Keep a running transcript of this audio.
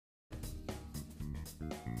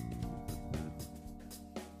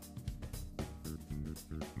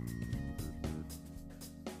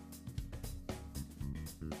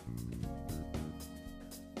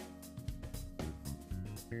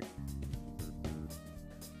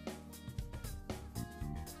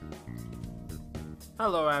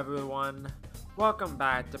Hello everyone, welcome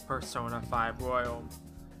back to Persona 5 Royal.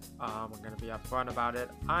 I'm gonna be upfront about it.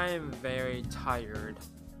 I'm very tired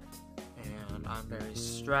and I'm very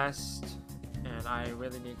stressed and I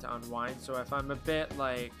really need to unwind, so if I'm a bit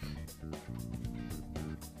like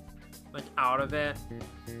out of it,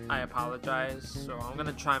 I apologize. So I'm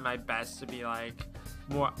gonna try my best to be like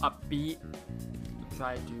more upbeat,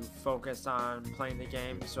 try to focus on playing the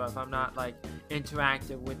game. So if I'm not like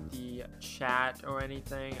interactive with the chat or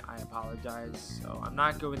anything, I apologize. So I'm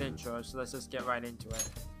not good with intros, so let's just get right into it.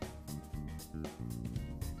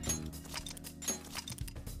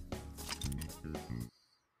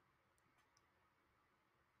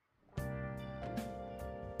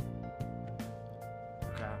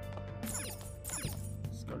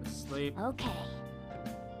 Sleep. Okay.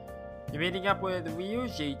 You're meeting up with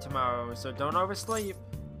Ryuji tomorrow, so don't oversleep.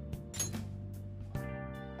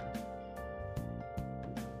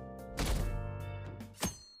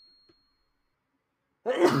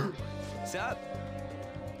 What's up?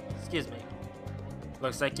 Excuse me.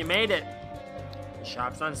 Looks like you made it. The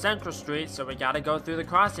shop's on Central Street, so we gotta go through the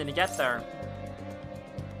crossing to get there.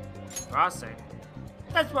 Crossing?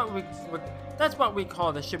 That's what we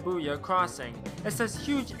call the Shibuya crossing. It's this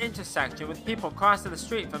huge intersection with people crossing the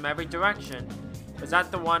street from every direction. Was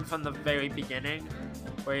that the one from the very beginning?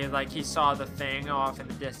 Where he saw the thing off in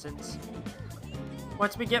the distance?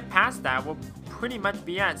 Once we get past that, we'll pretty much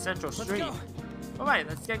be at Central Street. Alright,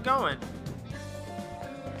 let's get going.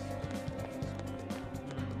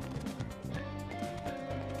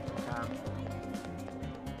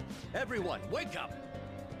 Everyone, wake up!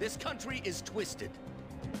 This country is twisted.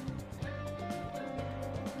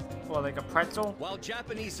 Well, like a pretzel? While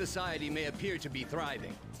Japanese society may appear to be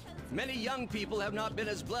thriving, many young people have not been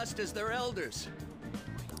as blessed as their elders.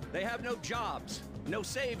 They have no jobs, no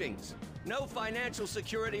savings, no financial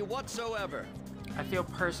security whatsoever. I feel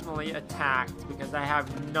personally attacked because I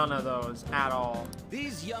have none of those at all.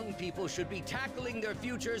 These young people should be tackling their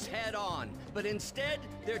futures head on, but instead,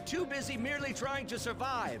 they're too busy merely trying to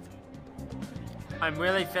survive. I'm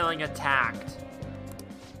really feeling attacked.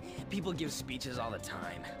 People give speeches all the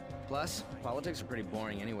time. Plus, politics are pretty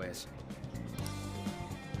boring anyways.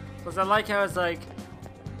 Because I like how it's like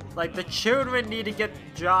the children need to get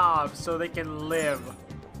jobs so they can live.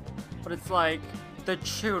 But it's like, the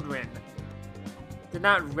children, they're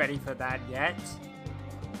not ready for that yet.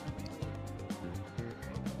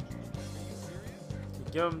 So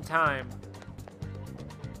give them time.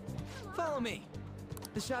 Follow me.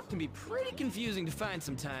 The shop can be pretty confusing to find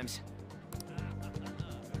sometimes.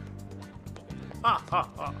 Ha ha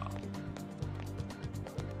ha.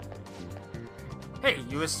 Hey,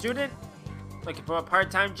 you a student? Looking for a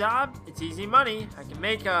part-time job? It's easy money. I can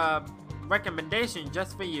make a recommendation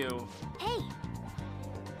just for you. Hey!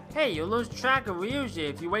 Hey, you'll lose track of Ryuji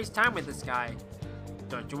if you waste time with this guy.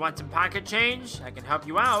 Don't you want some pocket change? I can help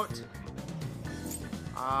you out.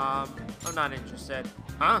 I'm not interested.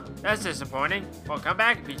 Huh? That's disappointing. Well, come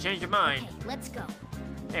back if you change your mind. Okay, let's go.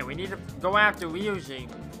 Hey, we need to go after Ryuji.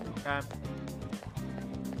 Okay.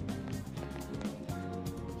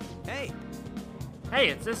 Hey! Hey,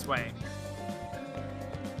 it's this way.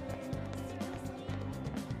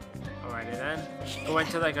 Alrighty then. Go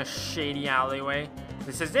into like a shady alleyway.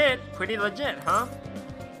 This is it. Pretty legit, huh?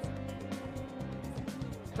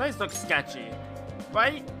 Place looks sketchy.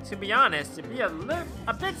 Right? To be honest, it'd be a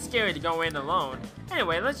bit scary to go in alone.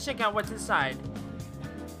 Anyway, let's check out what's inside.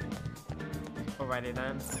 Alrighty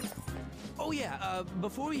then. Oh yeah,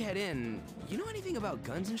 before we head in, you know anything about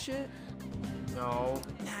guns and shit? No.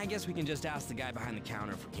 I guess we can just ask the guy behind the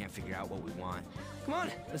counter if we can't figure out what we want. Come on,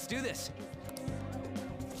 let's do this.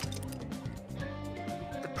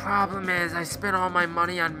 The problem is, I spent all my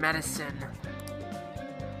money on medicine.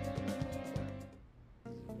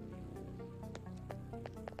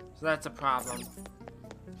 So that's a problem.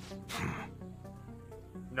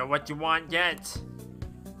 You know what you want yet?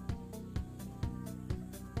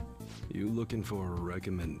 You looking for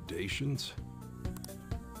recommendations?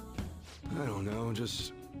 I don't know,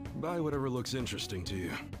 just buy whatever looks interesting to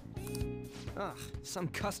you. Ugh, some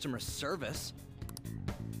customer service.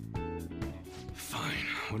 Fine,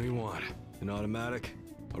 what do you want? An automatic?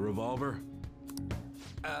 A revolver?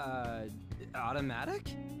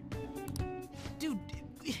 Automatic? Dude,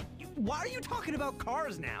 why are you talking about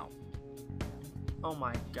cars now? Oh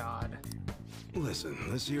my god. Listen,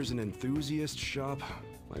 this here's an enthusiast shop.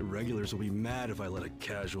 My regulars will be mad if I let a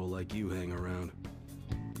casual like you hang around.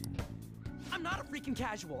 I'm not a freaking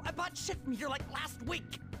casual. I bought shit from here like last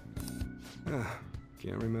week.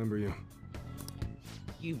 Can't remember you.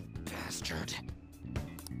 You bastard.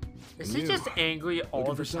 Is he just angry all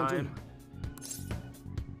Looking the for something? time?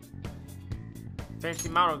 Fancy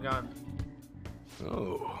model gun.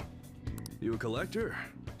 Oh, you a collector?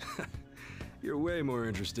 You're way more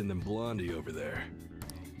interesting than Blondie over there.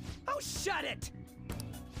 Oh, shut it!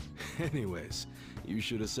 Anyways, you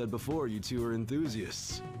should have said before you two are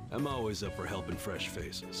enthusiasts. I'm always up for helping fresh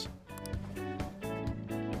faces.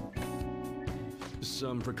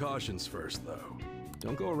 Some precautions first, though.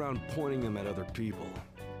 Don't go around pointing them at other people.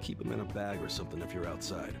 Keep them in a bag or something if you're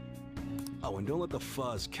outside. Oh, and don't let the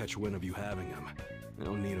fuzz catch wind of you having them. I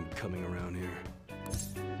don't need them coming around here.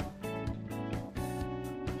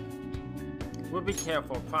 We'll be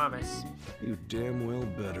careful, promise. You damn well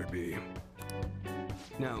better be.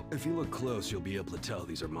 Now, if you look close, you'll be able to tell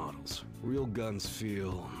these are models. Real guns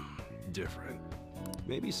feel different.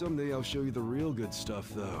 Maybe someday I'll show you the real good stuff,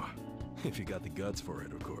 though. If you got the guts for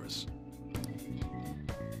it, of course.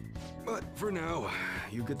 But for now,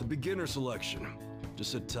 you get the beginner selection.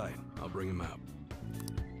 Just sit tight. I'll bring him out.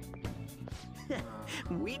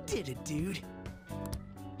 We did it, dude.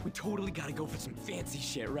 We totally gotta go for some fancy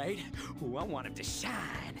shit, right? Ooh, I want him to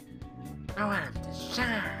shine. I want him to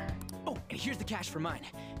shine. Oh, and here's the cash for mine.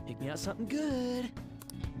 Pick me out something good.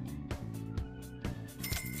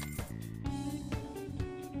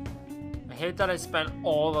 I hate that I spent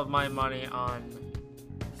all of my money on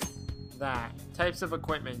that. Types of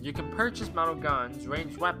equipment. You can purchase metal guns,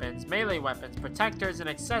 ranged weapons, melee weapons, protectors, and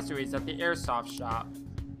accessories at the airsoft shop.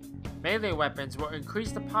 Melee weapons will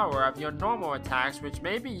increase the power of your normal attacks, which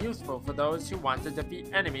may be useful for those who want to defeat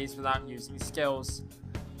enemies without using skills.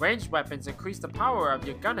 Ranged weapons increase the power of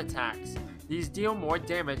your gun attacks. These deal more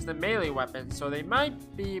damage than melee weapons, so they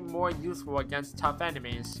might be more useful against tough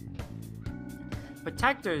enemies.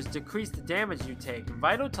 Protectors decrease the damage you take,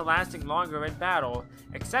 vital to lasting longer in battle.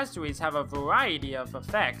 Accessories have a variety of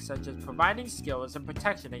effects, such as providing skills and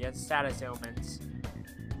protection against status ailments.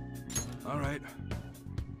 Alright.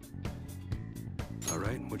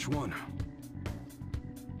 Alright, which one?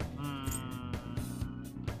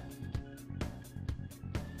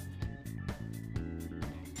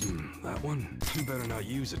 That one? You better not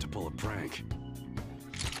use it to pull a prank.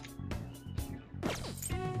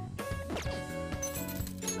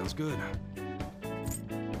 Sounds good.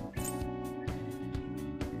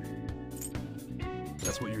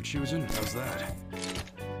 That's what you're choosing? How's that?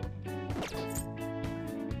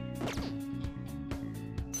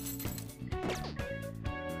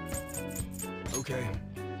 Okay.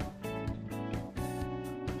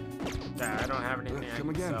 Yeah, I don't have anything I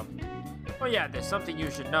Come can again. sell. Oh yeah, there's something you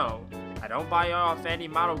should know. I don't buy off any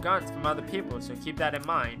model guns from other people, so keep that in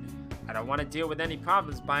mind. I don't want to deal with any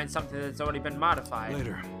problems buying something that's already been modified.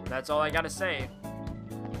 Later. That's all I gotta say.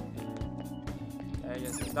 Okay, I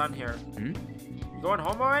guess I'm done here. You going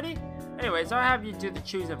home already? Anyways, I'll have you do the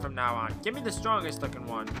choosing from now on. Give me the strongest looking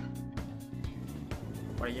one.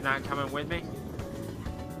 What, are you not coming with me?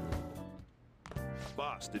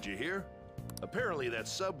 Boss, did you hear? Apparently that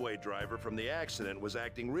subway driver from the accident was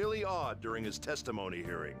acting really odd during his testimony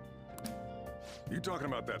hearing. You talking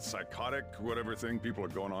about that psychotic whatever thing people are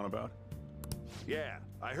going on about? Yeah,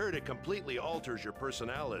 I heard it completely alters your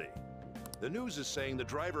personality. The news is saying the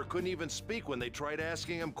driver couldn't even speak when they tried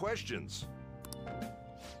asking him questions.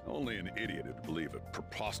 Only an idiot would believe a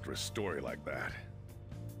preposterous story like that.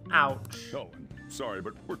 Ouch. Oh, and sorry,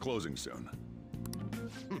 but we're closing soon.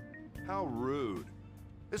 How rude.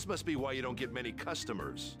 This must be why you don't get many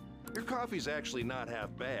customers. Your coffee's actually not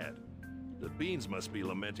half bad. The beans must be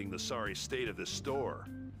lamenting the sorry state of this store.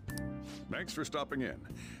 Thanks for stopping in.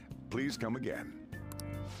 Please come again.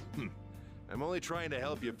 I'm only trying to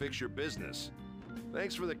help you fix your business.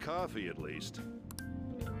 Thanks for the coffee, at least.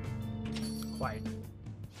 Quite.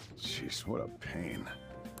 Jeez, what a pain.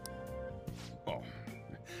 Oh,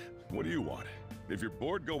 what do you want? If you're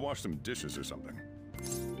bored, go wash some dishes or something.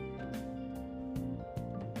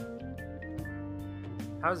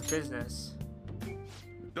 How's business?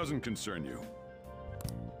 It doesn't concern you.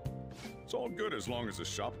 It's all good as long as the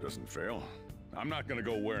shop doesn't fail. I'm not gonna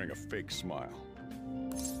go wearing a fake smile.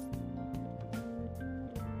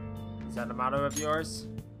 Is that a motto of yours?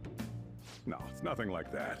 No, it's nothing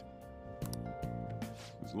like that.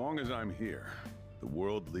 As long as I'm here, the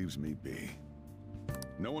world leaves me be.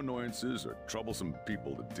 No annoyances or troublesome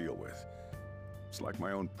people to deal with. It's like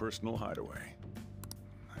my own personal hideaway.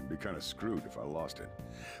 I'd be kind of screwed if I lost it.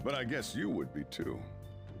 But I guess you would be too.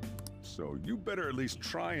 So you better at least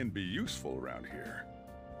try and be useful around here.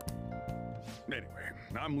 Anyway,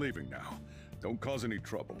 I'm leaving now. Don't cause any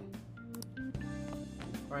trouble.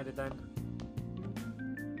 Alrighty then.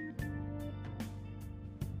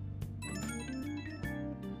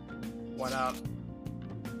 What up?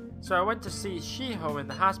 So I went to see Shiho in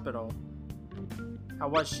the hospital. How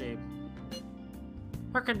was she?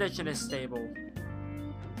 Her condition is stable.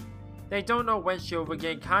 They don't know when she'll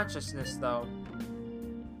regain consciousness though.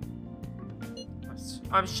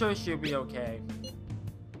 I'm sure she'll be okay.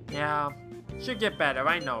 Yeah, she'll get better,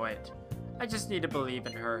 I know it. I just need to believe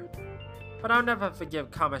in her. But I'll never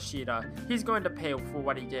forgive Kamoshida. He's going to pay for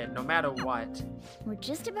what he did, no matter what. We're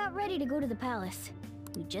just about ready to go to the palace.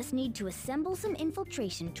 We just need to assemble some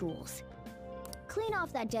infiltration tools. Clean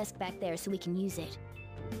off that desk back there so we can use it.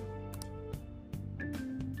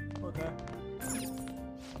 Okay.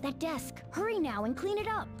 That desk, hurry now and clean it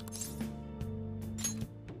up.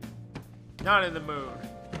 Not in the mood.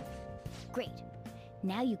 Great.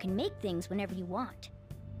 Now you can make things whenever you want.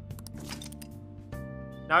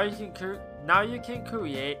 Now you can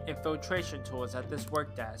create infiltration tools at this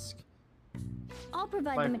work desk. I'll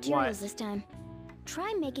provide Like the materials what? this time.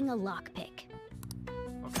 Try making a lockpick.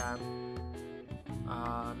 Okay.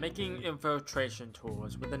 Making infiltration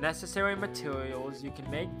tools. With the necessary materials, you can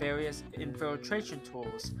make various infiltration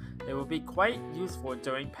tools. They will be quite useful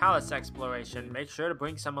during palace exploration. Make sure to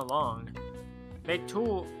bring some along.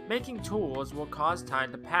 Making tools will cause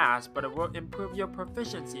time to pass, but it will improve your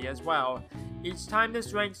proficiency as well. Each time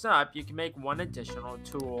this ranks up, you can make one additional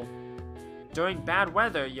tool. During bad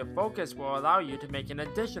weather, your focus will allow you to make an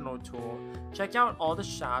additional tool. Check out all the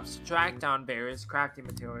shops to track down various crafting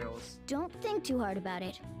materials. Don't think too hard about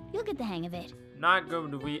it. You'll get the hang of it. I'm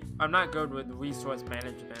not good with resource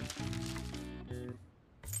management.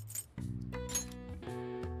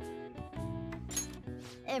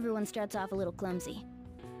 Everyone starts off a little clumsy.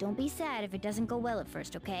 Don't be sad if it doesn't go well at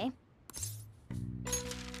first, okay?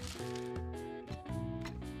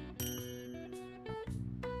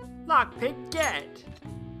 Lockpick get!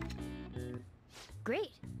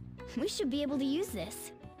 Great. We should be able to use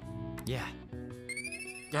this. Yeah.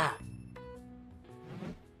 Yeah.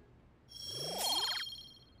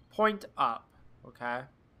 Point up. Okay.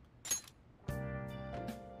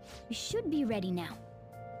 We should be ready now.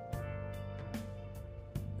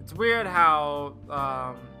 It's weird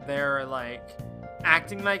how they're like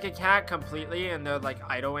acting like a cat completely and they're like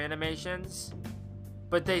idle animations.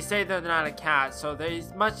 But they say they're not a cat, so they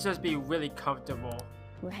must just be really comfortable.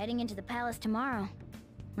 We're heading into the palace tomorrow.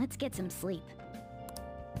 Let's get some sleep.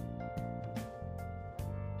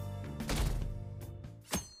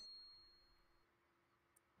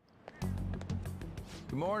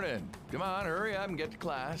 Good morning. Come on, hurry up and get to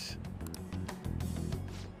class.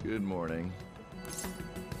 Good morning.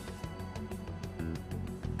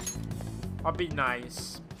 I'll be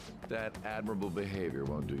nice. That admirable behavior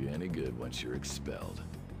won't do you any good once you're expelled.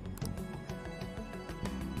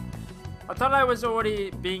 I thought I was already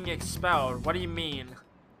being expelled. What do you mean?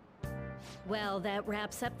 Well, that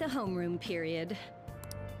wraps up the homeroom period.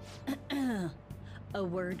 A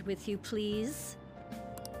word with you, please.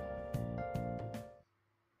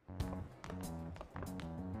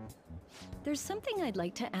 There's something I'd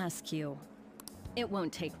like to ask you. It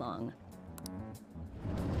won't take long.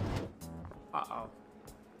 Uh-oh.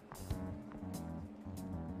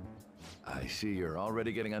 I see you're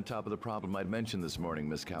already getting on top of the problem I'd mentioned this morning,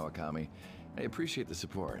 Miss Kawakami. I appreciate the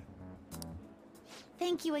support.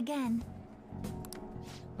 Thank you again.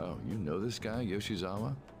 Oh, you know this guy,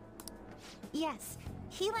 Yoshizawa? Yes,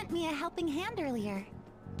 he lent me a helping hand earlier.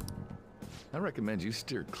 I recommend you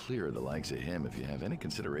steer clear of the likes of him if you have any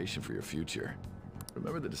consideration for your future.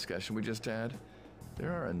 Remember the discussion we just had?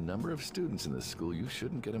 There are a number of students in this school you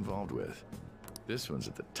shouldn't get involved with. This one's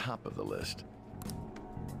at the top of the list.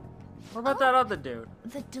 What about that other dude?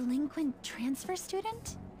 The delinquent transfer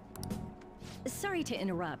student? Sorry to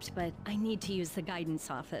interrupt, but I need to use the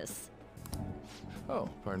guidance office. Oh,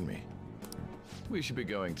 pardon me. We should be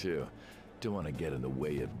going too. Don't want to get in the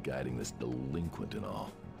way of guiding this delinquent and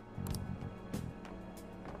all.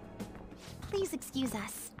 Please excuse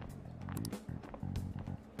us.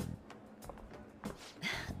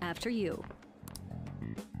 After you.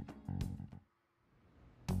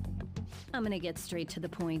 I'm gonna get straight to the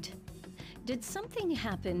point. Did something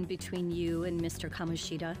happen between you and Mr.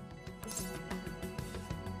 Kamoshida?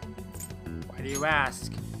 Why do you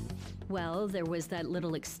ask? Well, there was that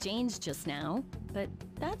little exchange just now, but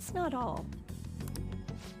that's not all.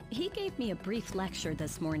 He gave me a brief lecture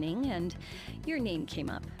this morning, and your name came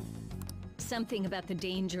up. Something about the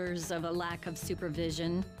dangers of a lack of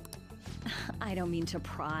supervision. I don't mean to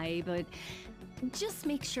pry, but just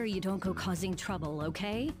make sure you don't go causing trouble,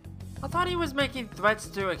 okay? I thought he was making threats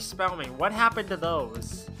to expel me. What happened to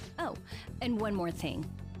those? Oh, and one more thing.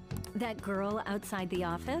 That girl outside the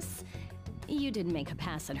office? You didn't make a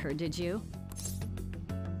pass at her, did you?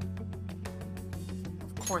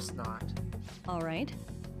 course not. All right.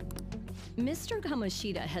 Mr.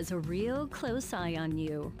 Kamoshida has a real close eye on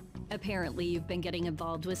you. Apparently, you've been getting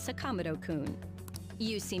involved with Sakamoto-kun.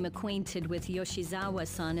 You seem acquainted with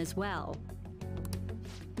Yoshizawa-san as well.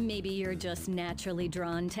 Maybe you're just naturally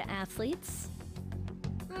drawn to athletes?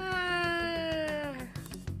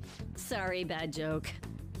 Sorry, bad joke.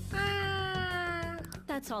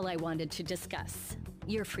 That's all I wanted to discuss.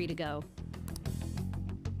 You're free to go.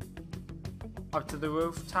 Up to the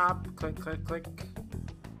rooftop. Click, click, click.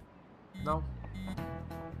 No.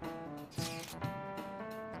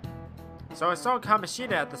 So I saw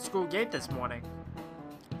Kamoshida at the school gate this morning.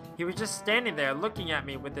 He was just standing there looking at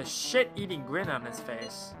me with a shit-eating grin on his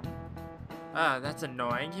face. That's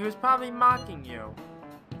annoying. He was probably mocking you.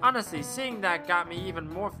 Honestly, seeing that got me even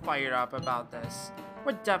more fired up about this.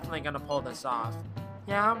 We're definitely gonna pull this off.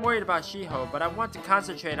 Yeah, I'm worried about Shiho, but I want to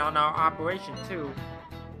concentrate on our operation too.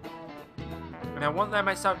 And I won't let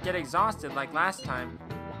myself get exhausted like last time.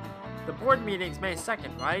 The board meeting's May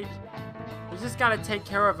 2nd, right? We just gotta take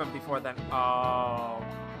care of him before then. Oh,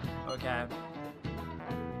 okay.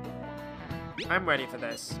 I'm ready for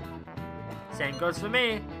this. Same goes for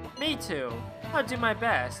me. Me too. I'll do my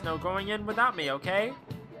best. No going in without me, okay?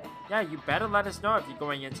 Yeah, you better let us know if you're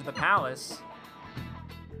going into the palace.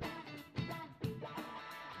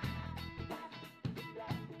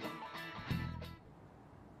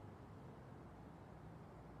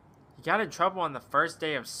 You got in trouble on the first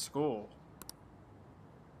day of school.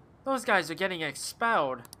 Those guys are getting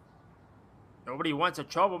expelled. Nobody wants a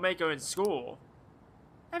troublemaker in school.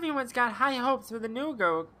 Everyone's got high hopes for the new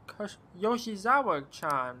girl,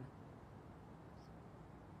 Yoshizawa-chan.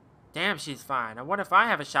 Damn, she's fine. I wonder if I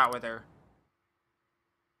have a shot with her.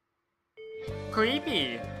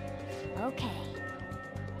 Creepy. Okay.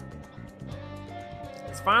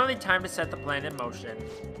 It's finally time to set the plan in motion.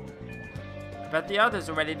 I bet the others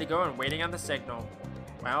are ready to go and waiting on the signal.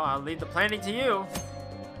 Well, I'll leave the planning to you.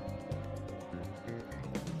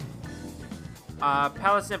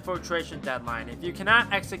 Palace infiltration deadline. If you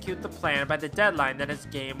cannot execute the plan by the deadline, then it's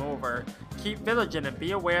game over. Keep vigilant and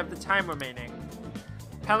be aware of the time remaining.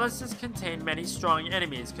 Palaces contain many strong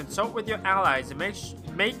enemies. Consult with your allies and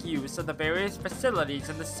make use of the various facilities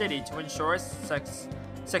in the city to ensure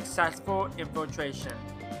successful infiltration.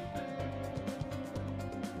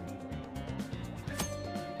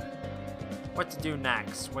 What to do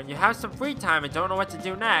next? When you have some free time and don't know what to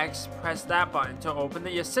do next, press that button to open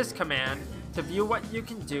the assist command to view what you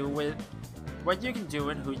can do and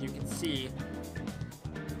who you can see.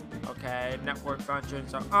 Okay, network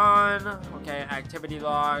functions are on. Okay, activity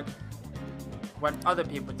log. What other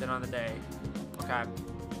people did on the day. Okay.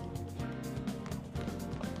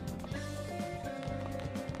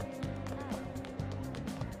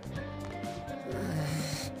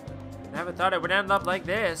 Never thought it would end up like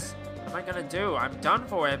this. What am I gonna do? I'm done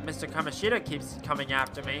for if Mr. Kamoshida keeps coming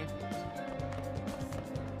after me.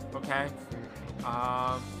 Okay.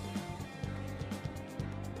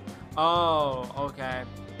 Oh, okay.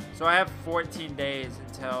 So I have 14 days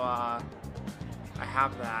until, I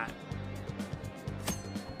have that.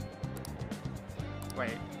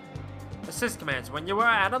 Wait. Assist commands. When you are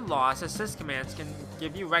at a loss, assist commands can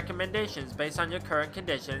give you recommendations based on your current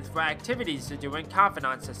conditions for activities to do and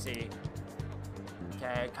confidants to see.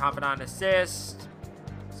 Okay, confidant assist.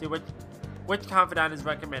 See which confidant is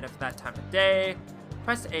recommended for that time of day.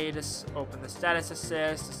 Press A to open the status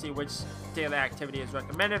assist to see which daily activity is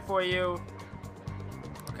recommended for you.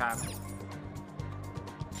 Okay.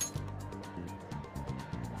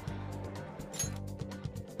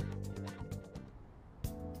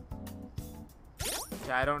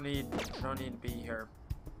 Okay, I don't need to be here.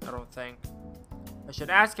 I don't think. I should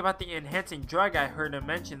ask about the enhancing drug I heard him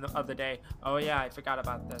mention the other day. Oh yeah, I forgot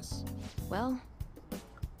about this. Well,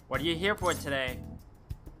 what are you here for today?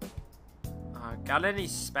 Got any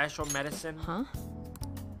special medicine? Huh?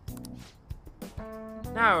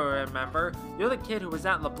 Now I remember. You're the kid who was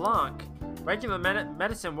at LeBlanc. Regular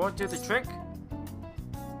medicine won't do the trick?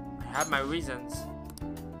 I have my reasons.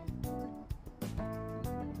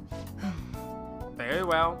 Very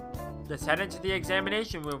well. Just head into the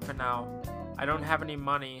examination room for now. I don't have any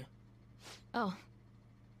money. Oh.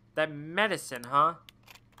 That medicine, huh?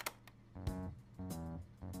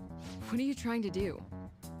 What are you trying to do?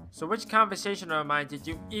 So which conversation of mine did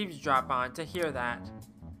you eavesdrop on to hear that?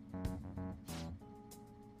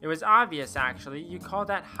 It was obvious, actually. You call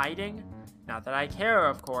that hiding? Not that I care,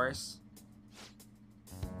 of course.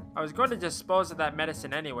 I was going to dispose of that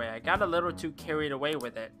medicine anyway. I got a little too carried away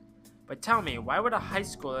with it. But tell me, why would a high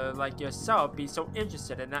schooler like yourself be so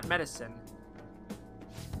interested in that medicine?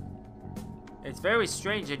 It's very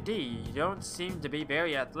strange indeed. You don't seem to be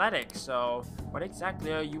very athletic, so what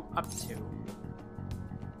exactly are you up to?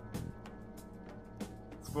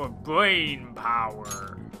 It's for brain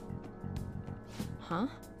power. Huh?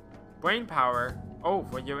 Brain power? Oh,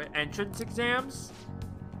 for your entrance exams?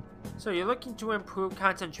 So you're looking to improve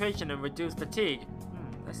concentration and reduce fatigue.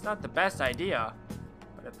 That's not the best idea.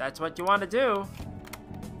 But if that's what you want to do,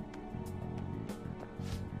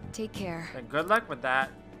 Take care. then good luck with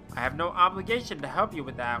that. I have no obligation to help you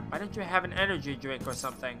with that. Why don't you have an energy drink or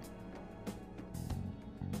something?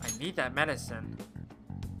 I need that medicine.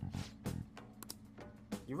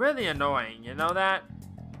 You're really annoying, you know that?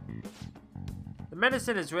 The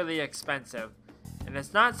medicine is really expensive, and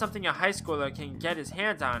it's not something a high schooler can get his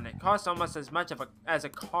hands on. It costs almost as much as a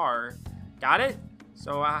car. Got it?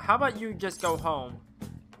 So how about you just go home?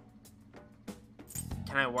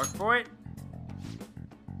 Can I work for it?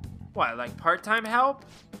 What, like part-time help?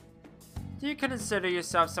 Do you consider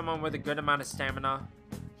yourself someone with a good amount of stamina?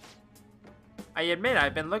 I admit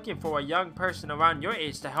I've been looking for a young person around your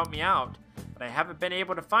age to help me out, but I haven't been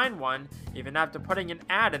able to find one, even after putting an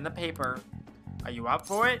ad in the paper. Are you up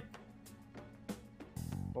for it?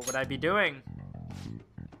 What would I be doing?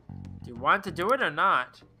 Do you want to do it or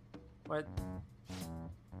not? What?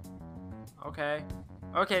 Okay.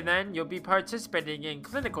 Okay then, you'll be participating in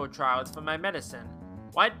clinical trials for my medicine.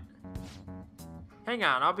 What? Hang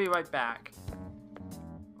on, I'll be right back.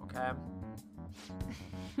 Okay.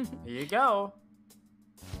 Here you go.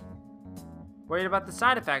 Worried about the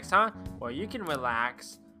side effects, huh? Well, you can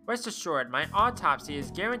relax. Rest assured, my autopsy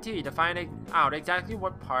is guaranteed to find out exactly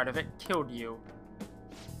what part of it killed you.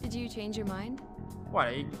 Did you change your mind?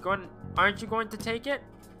 What, aren't you going to take it?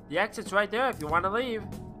 The exit's right there if you want to leave.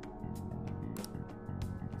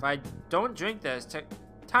 If I don't drink this,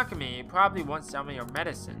 Takumi probably won't sell me your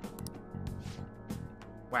medicine.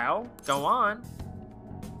 Well, go on.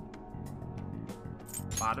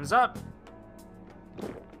 Bottoms up.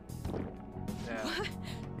 Yeah. What?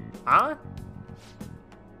 Huh?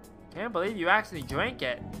 Can't believe you actually drank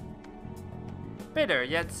it. Bitter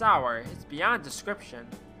yet sour. It's beyond description.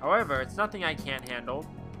 However, it's nothing I can't handle.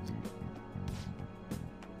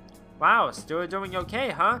 Wow, still doing okay,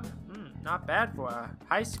 huh? Not bad for a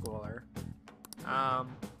high schooler. Uh-oh.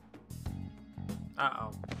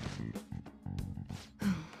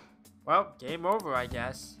 Well, game over, I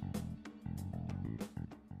guess.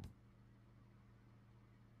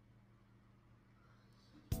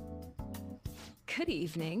 Good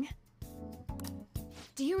evening.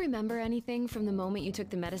 Do you remember anything from the moment you took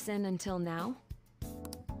the medicine until now?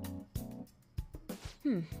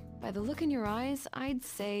 By the look in your eyes, I'd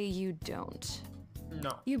say you don't.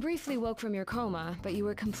 No. You briefly woke from your coma, but you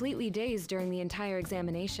were completely dazed during the entire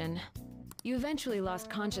examination. You eventually lost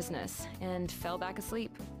consciousness and fell back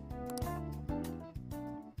asleep.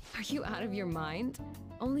 Are you out of your mind?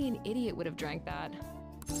 Only an idiot would have drank that.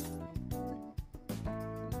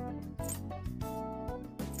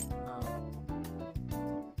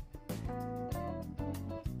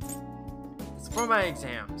 It's for my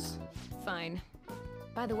exams. Fine.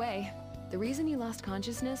 By the way, the reason you lost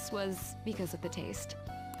consciousness was because of the taste.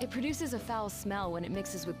 It produces a foul smell when it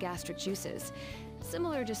mixes with gastric juices,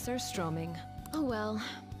 similar to surströmming. Oh well.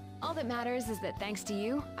 All that matters is that thanks to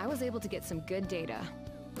you, I was able to get some good data.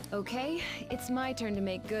 Okay, it's my turn to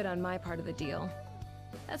make good on my part of the deal.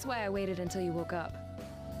 That's why I waited until you woke up.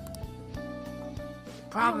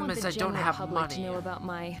 Problem is I don't have money. To know about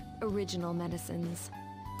my original medicines.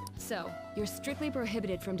 So, you're strictly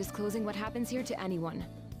prohibited from disclosing what happens here to anyone.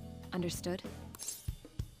 Understood?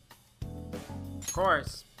 Of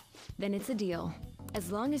course. Then it's a deal.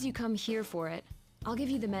 As long as you come here for it, I'll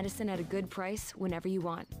give you the medicine at a good price whenever you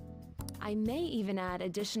want. I may even add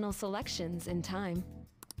additional selections in time.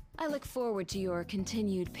 I look forward to your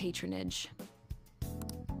continued patronage.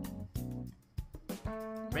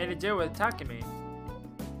 Made a deal with Takumi.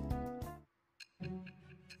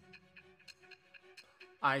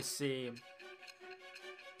 I see.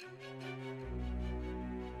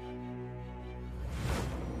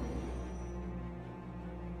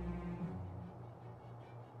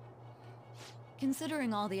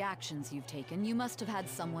 Considering all the actions you've taken, you must have had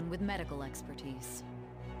someone with medical expertise.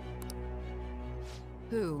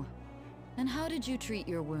 Who? And how did you treat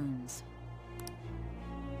your wounds?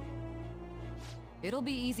 It'll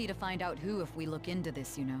be easy to find out who if we look into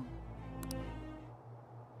this, you know.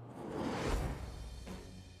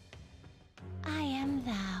 I am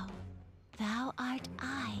thou. Thou art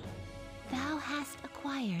I. Thou hast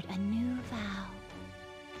acquired a new vow.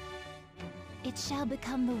 It shall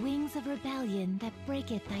become the wings of rebellion that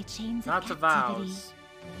breaketh thy chains of Lots of captivity. vows.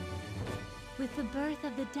 With the birth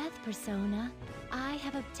of the Death Persona, I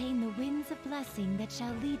have obtained the winds of blessing that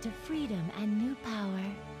shall lead to freedom and new power.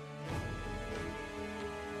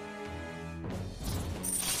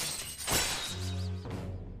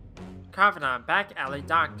 Confidant Back Alley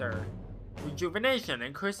Doctor. Rejuvenation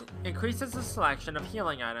increases the selection of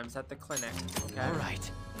healing items at the clinic. Okay. All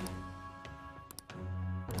right.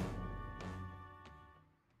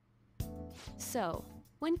 So,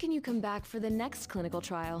 when can you come back for the next clinical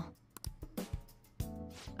trial?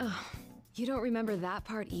 Oh, you don't remember that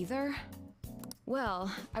part either?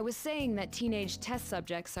 Well, I was saying that teenage test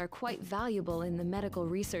subjects are quite valuable in the medical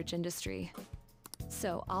research industry.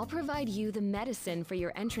 So I'll provide you the medicine for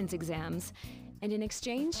your entrance exams, and in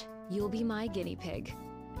exchange, you'll be my guinea pig.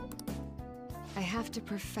 I have to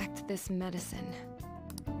perfect this medicine.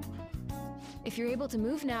 If you're able to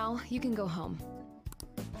move now, you can go home.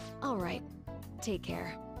 All right, take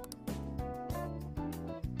care.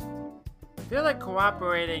 I feel like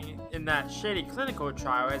cooperating in that shady clinical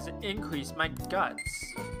trial has increased my guts.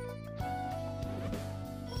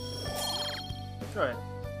 Good.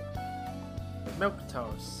 Milk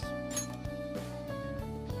toast.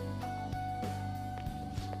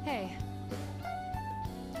 Hey.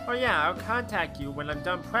 Oh yeah, I'll contact you when I'm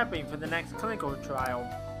done prepping for the next clinical trial.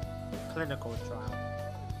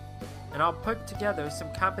 And I'll put together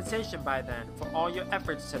some compensation by then for all your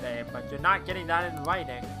efforts today, but you're not getting that in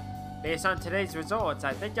writing. Based on today's results,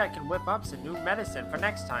 I think I can whip up some new medicine for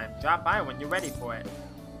next time. Drop by when you're ready for it.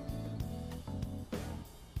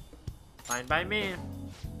 Fine by me.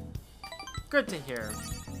 Good to hear.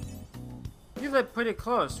 You live pretty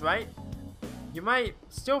close, right? You might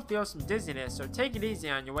still feel some dizziness, so take it easy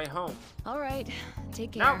on your way home. All right,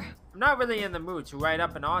 take care. Now, I'm not really in the mood to write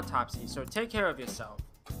up an autopsy, so take care of yourself.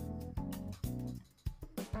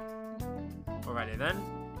 Alrighty then.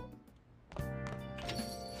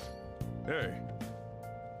 Hey.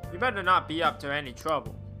 You better not be up to any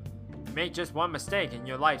trouble. You make just one mistake and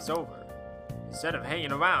your life's over. Instead of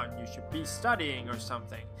hanging around, you should be studying or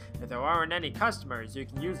something. If there aren't any customers, you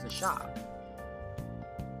can use the shop.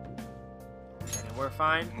 And we're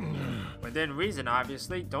fine. Within reason,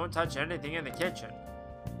 obviously, don't touch anything in the kitchen.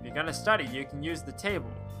 If you're gonna study, you can use the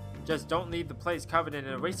table. Just don't leave the place covered in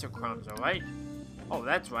eraser crumbs, alright? Oh,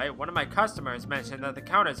 that's right, one of my customers mentioned that the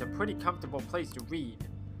counter's a pretty comfortable place to read.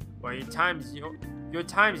 Well, your time's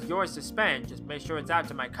yours to spend, just make sure it's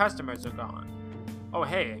after my customers are gone. Oh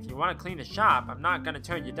hey, if you want to clean the shop, I'm not gonna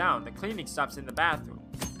turn you down. The cleaning stuff's in the bathroom.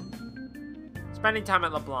 Spending time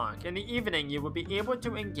at LeBlanc. In the evening, you will be able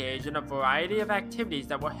to engage in a variety of activities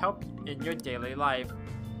that will help in your daily life.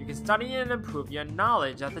 You can study and improve your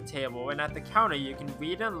knowledge at the table, and at the counter you can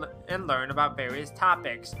read and learn about various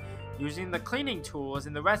topics. Using the cleaning tools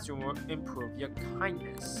in the restroom will improve your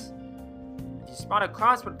kindness. If you spot a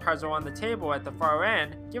crossword puzzle on the table at the far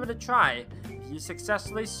end, give it a try. If you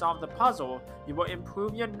successfully solve the puzzle, you will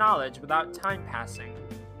improve your knowledge without time passing.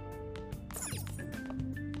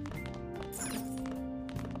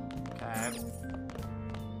 Okay.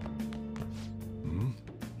 I'm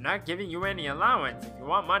not giving you any allowance. If you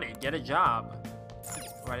want money, get a job.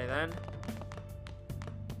 Alrighty then.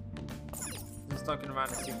 Just looking around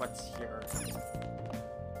to see what's here.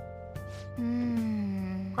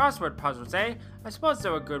 Crossword puzzles, eh? I suppose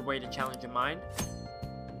they're a good way to challenge your mind.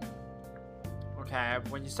 Okay,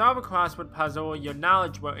 when you solve a crossword puzzle, your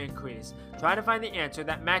knowledge will increase. Try to find the answer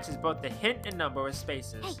that matches both the hint and number of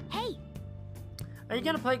spaces. Hey! Are you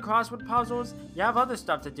gonna play crossword puzzles? You have other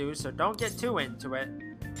stuff to do, so don't get too into it.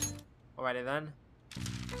 Alrighty then.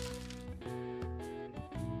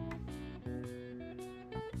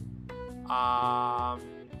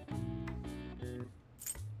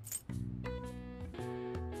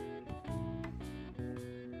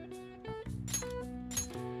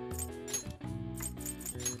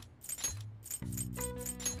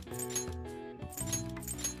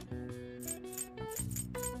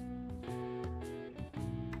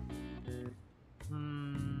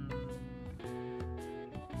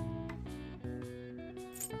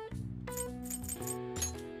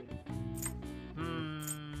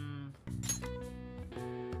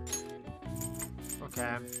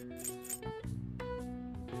 Okay.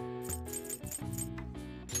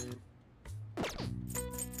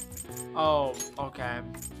 Oh, okay.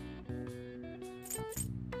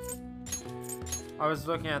 I was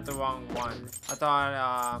looking at the wrong one. I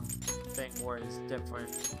thought thing was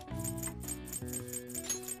different.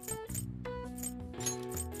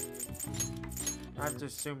 I have to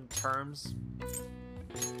assume terms.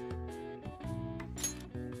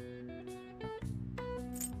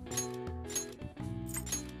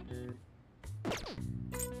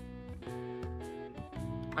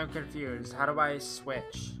 I'm confused. How do I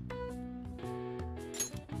switch?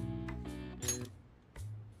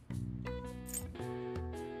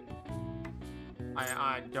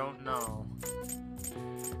 I don't know.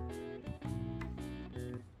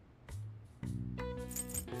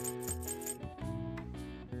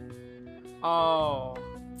 Oh.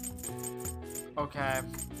 Okay.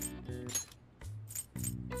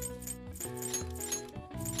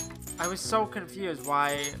 I was so confused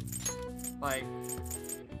why, like,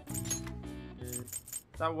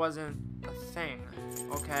 that wasn't a thing.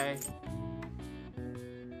 Okay.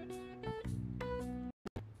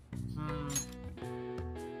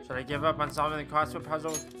 Should I give up on solving the crossword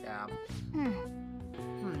puzzle? Yeah.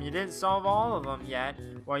 You didn't solve all of them yet.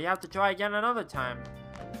 Well, you have to try again another time.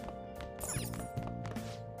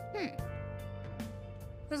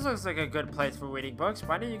 This looks like a good place for reading books.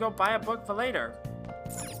 Why don't you go buy a book for later?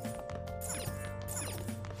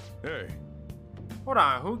 Hey. Hold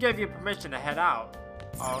on, who gave you permission to head out?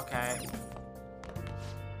 Oh, okay.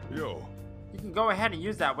 Yo. You can go ahead and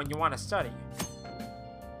use that when you want to study.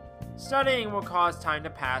 Studying will cause time to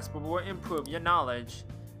pass, but will improve your knowledge.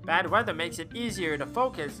 Bad weather makes it easier to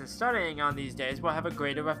focus, and studying on these days will have a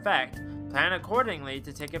greater effect. Plan accordingly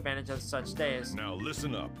to take advantage of such days. Now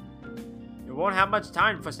listen up. You won't have much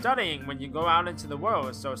time for studying when you go out into the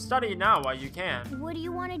world, so study now while you can. What do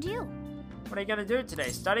you want to do? What are you gonna do today?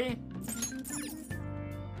 Study?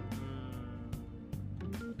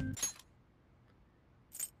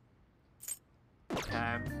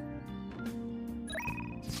 Okay.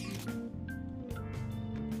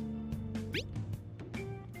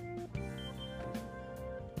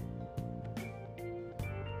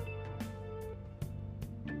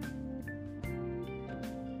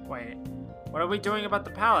 Wait, what are we doing about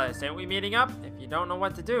the palace? Ain't we meeting up? If you don't know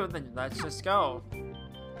what to do, then let's just go.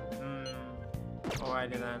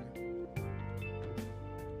 Alrighty then.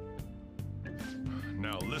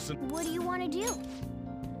 Now listen. What do you want to do?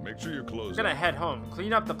 Make sure your clothes. I'm gonna head home.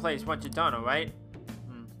 Clean up the place once you're done, alright?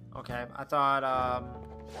 Okay, I thought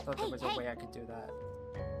there was a way I could do that.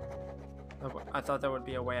 I thought there would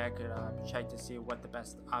be a way I could check to see what the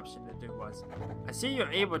best option to do was. I see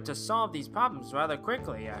you're able to solve these problems rather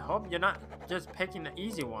quickly. I hope you're not just picking the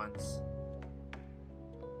easy ones.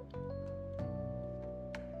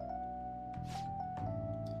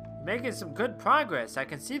 You're making some good progress. I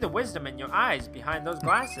can see the wisdom in your eyes behind those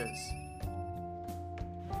glasses.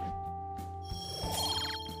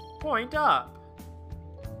 Point up.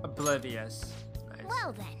 Oblivious. Nice.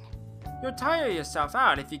 Well then. You'll tire yourself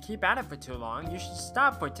out if you keep at it for too long. You should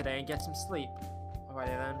stop for today and get some sleep. Alrighty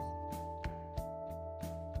then.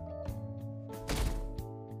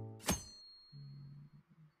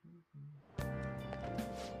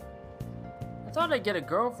 I thought I'd get a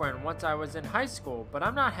girlfriend once I was in high school, but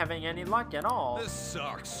I'm not having any luck at all. This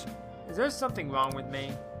sucks. Is there something wrong with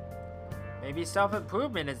me? Maybe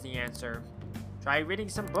self-improvement is the answer. Try reading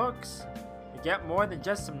some books. You get more than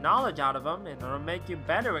just some knowledge out of them, and it'll make you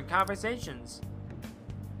better in conversations.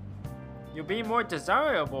 You'll be more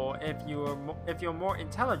desirable if you're more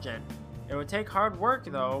intelligent. It will take hard work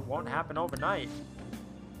though, won't happen overnight.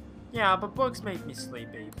 Yeah, but books make me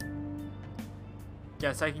sleepy.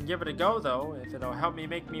 Guess I can give it a go though, if it'll help me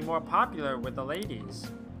make me more popular with the ladies.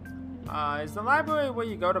 Is the library where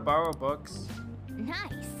you go to borrow books?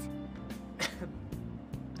 Nice.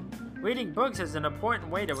 Reading books is an important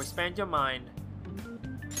way to expand your mind.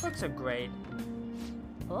 Books are great.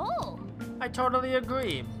 Oh. I totally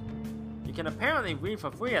agree. You can apparently read for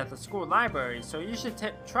free at the school library, so you should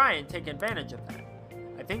try and take advantage of that.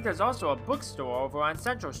 I think there's also a bookstore over on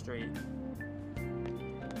Central Street.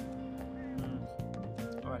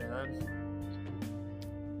 Alrighty then.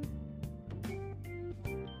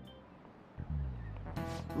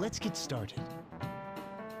 Let's get started.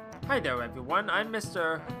 Hi there everyone, I'm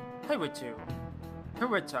Mr. Hirata,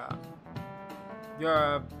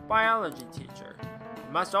 your biology teacher.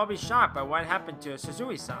 You must all be shocked by what happened to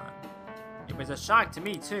Suzui-san. It was a shock to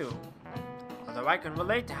me too. Although I can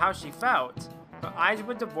relate to how she felt, her eyes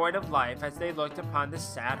were devoid of life as they looked upon this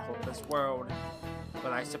sad, hopeless world.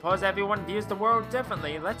 But I suppose everyone views the world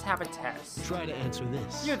differently. Let's have a test. Try to answer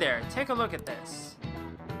this. You there, take a look at this.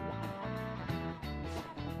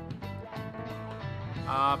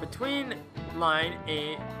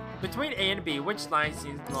 Between A and B, which line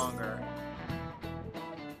seems longer?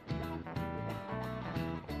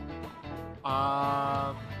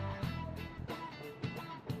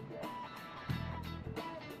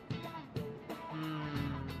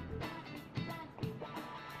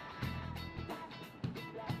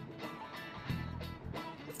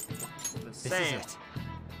 This is it.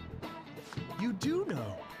 You do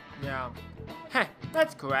know. Yeah. Heh,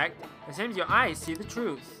 That's correct. It seems your eyes see the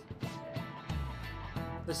truth.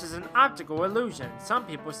 This is an optical illusion. Some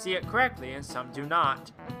people see it correctly and some do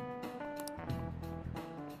not.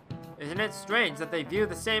 Isn't it strange that they view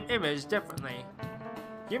the same image differently?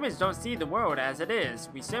 Humans don't see the world as it is.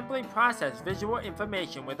 We simply process visual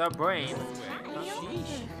information with our brain.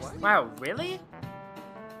 Wow, really?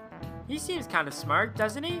 He seems kind of smart,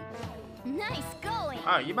 doesn't he? Nice going!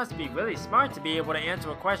 Oh, you must be really smart to be able to answer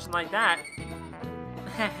a question like that.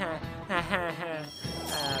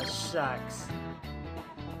 Shucks.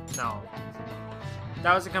 No.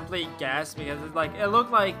 That was a complete guess because it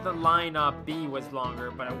looked like the line B was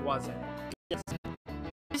longer, but it wasn't.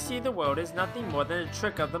 We see the world as nothing more than a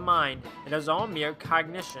trick of the mind. It is all mere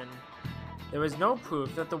cognition. There is no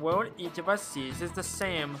proof that the world each of us sees is the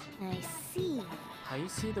same. I see. How you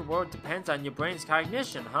see the world depends on your brain's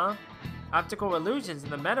cognition, huh? Optical illusions in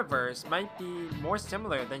the metaverse might be more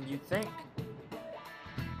similar than you think.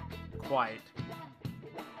 Quite.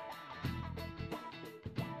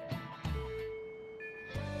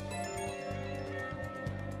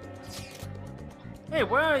 Hey,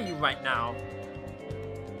 where are you right now?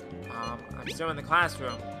 I'm still in the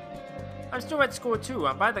classroom. I'm still at school too.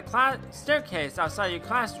 I'm by the staircase outside your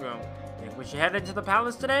classroom. Think we should head into the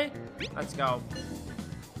palace today? Let's go.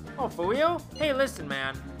 Oh, for real? Hey, listen,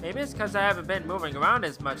 man. Maybe it's because I haven't been moving around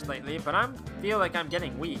as much lately, but I feel like I'm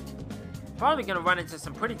getting weak. Probably gonna run into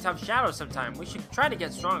some pretty tough shadows sometime. We should try to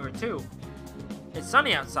get stronger too. It's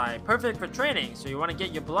sunny outside, perfect for training. So you want to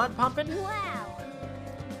get your blood pumping? Wow.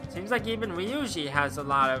 Seems like even Ryuji has a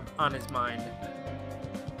lot on his mind.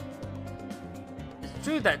 It's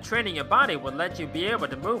true that training your body will let you be able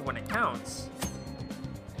to move when it counts.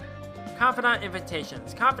 Confidant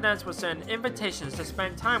invitations. Confidants will send invitations to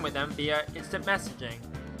spend time with them via instant messaging.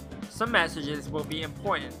 Some messages will be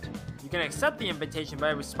important. You can accept the invitation by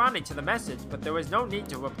responding to the message, but there is no need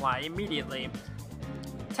to reply immediately.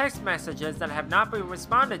 Text messages that have not been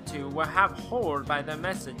responded to will have hold by the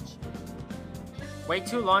message. Wait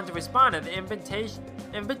too long to respond and the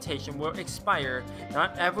invitation will expire.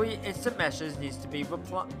 Not every instant message needs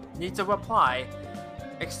a reply.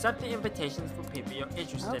 Accept the invitations for people you're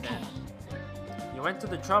interested in. He went to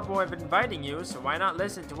the trouble of inviting you, so why not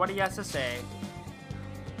listen to what he has to say?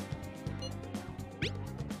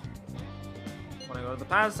 Wanna go to the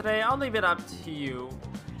palace today? I'll leave it up to you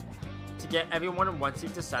to get everyone once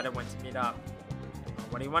you've decided when to meet up.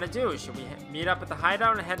 What do you want to do? Should we meet up at the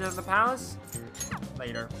hideout and head to the palace?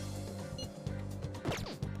 Later.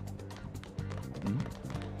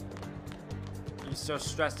 You so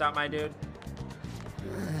stressed out, my dude?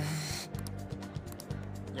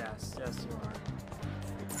 Yes, you are.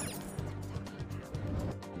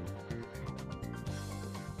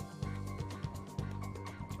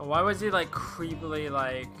 Why was he like creepily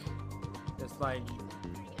just like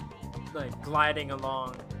gliding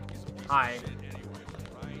along? Hi.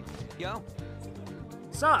 Yo.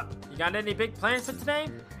 What's up? You got any big plans for today?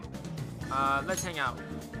 Let's hang out.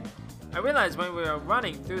 I realized when we were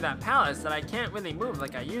running through that palace that I can't really move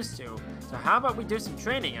like I used to. So how about we do some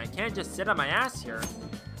training? I can't just sit on my ass here.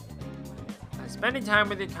 Spending time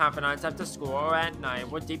with your confidants after school or at night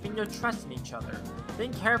will deepen your trust in each other.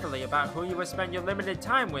 Think carefully about who you will spend your limited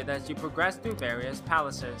time with as you progress through various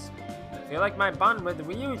palaces. I feel like my bond with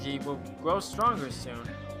Ryuji will grow stronger soon.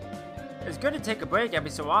 It's good to take a break every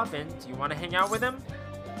so often. Do you want to hang out with him?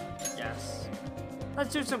 Yes.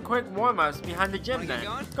 Let's do some quick warm-ups behind the gym then.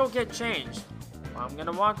 Go get changed. While I'm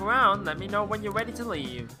gonna walk around, let me know when you're ready to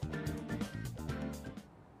leave.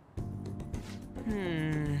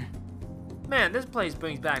 Man, this place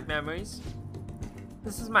brings back memories.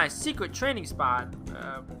 This is my secret training spot.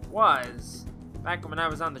 Was. Back when I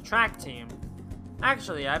was on the track team.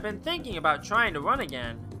 Actually, I've been thinking about trying to run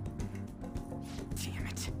again. Damn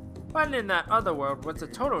it. Running in that other world was a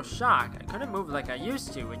total shock. I couldn't move like I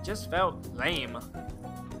used to. It just felt lame.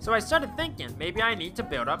 So I started thinking, maybe I need to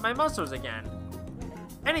build up my muscles again.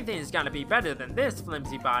 Anything's gotta be better than this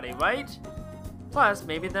flimsy body, right? Plus,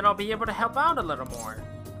 maybe then I'll be able to help out a little more.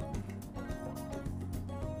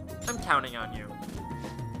 I'm counting on you.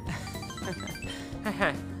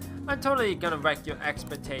 I'm totally gonna wreck your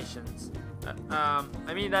expectations.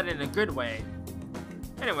 I mean that in a good way.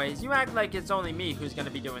 Anyways, you act like it's only me who's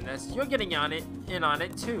gonna be doing this. You're getting in on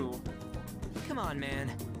it too. Come on, man.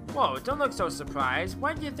 Whoa, don't look so surprised.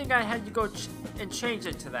 Why do you think I had you go and change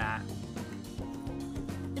it to that?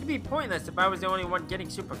 It'd be pointless if I was the only one getting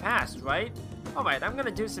super fast, right? Alright, I'm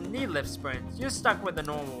gonna do some knee lift sprints. You're stuck with the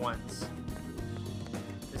normal ones.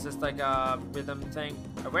 Is this like a rhythm thing?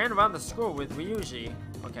 I ran around the school with Ryuji.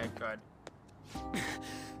 Okay, good.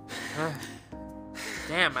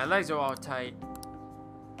 Damn, my legs are all tight.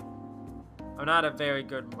 I'm not a very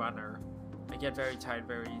good runner. I get very tired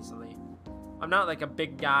very easily. I'm not like a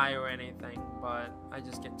big guy or anything, but I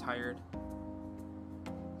just get tired.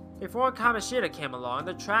 Before Kamoshida came along,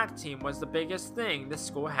 the track team was the biggest thing the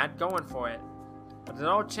school had going for it. But it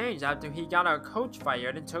all changed after he got our coach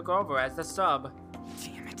fired and took over as the sub.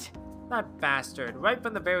 Damn it. That bastard. Right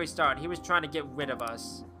from the very start, he was trying to get rid of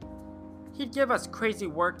us. He'd give us crazy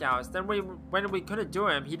workouts, then when we couldn't do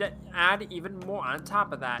him, he'd add even more on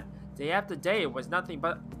top of that. Day after day, it was nothing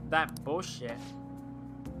but that bullshit.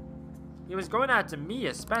 He was going after me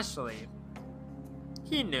especially.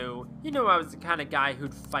 He knew I was the kind of guy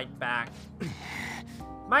who'd fight back.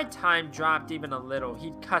 My time dropped even a little,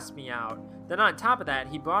 he'd cuss me out. Then on top of that,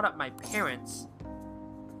 he brought up my parents.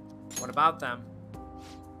 What about them?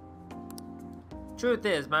 Truth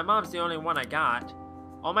is, my mom's the only one I got.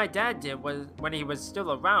 All my dad did was, when he was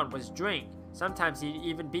still around, was drink. Sometimes he'd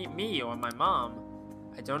even beat me or my mom.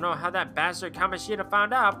 I don't know how that bastard Kamoshida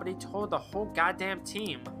found out, but he told the whole goddamn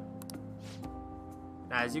team.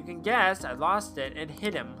 Now, as you can guess, I lost it and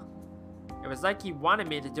hit him. It was like he wanted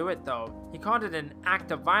me to do it though. He called it an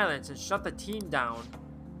act of violence and shut the team down.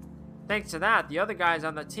 Thanks to that, the other guys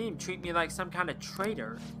on the team treat me like some kind of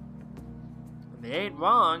traitor. And they ain't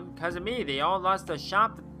wrong, cause of me, they all lost a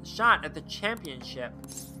shot at the championship.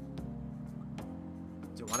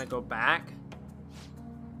 Do you want to go back?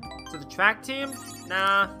 To the track team?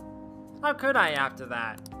 Nah. How could I after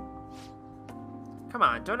that? Come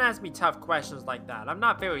on, don't ask me tough questions like that. I'm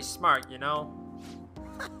not very smart, you know?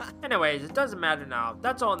 Anyways, it doesn't matter now.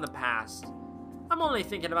 That's all in the past. I'm only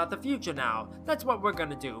thinking about the future now. That's what we're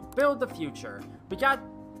gonna do. Build the future. We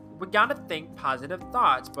gotta think positive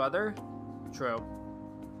thoughts, brother. True.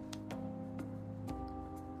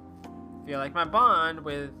 Feel like my bond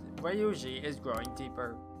with Ryuji is growing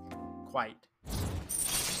deeper. Quite.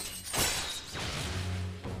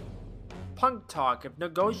 Punk talk. If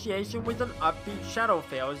negotiation with an upbeat shadow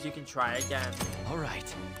fails, you can try again.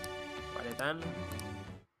 Alright. Ready then?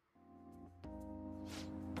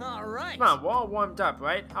 Alright. Come on, we're all warmed up,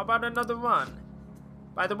 right? How about another run?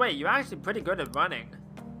 By the way, you're actually pretty good at running.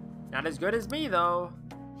 Not as good as me, though.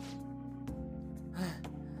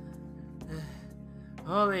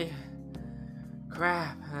 Holy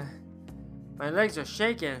crap. My legs are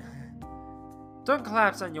shaking. Don't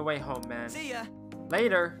collapse on your way home, man. See ya.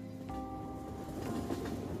 Later.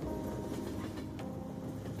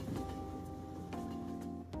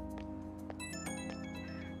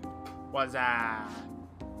 What's that?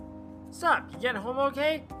 Sup, you getting home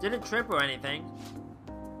okay? Didn't trip or anything.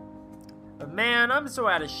 But man, I'm so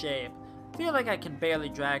out of shape. Feel like I can barely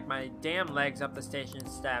drag my damn legs up the station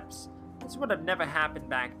steps. This would have never happened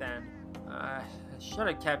back then. I should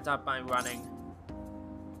have kept up my running.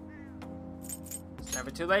 It's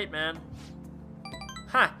never too late, man.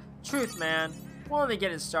 Ha! Truth, man. We're only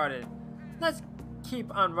getting started. Let's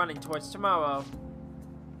keep on running towards tomorrow.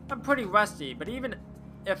 I'm pretty rusty, but even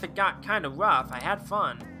if it got kind of rough, I had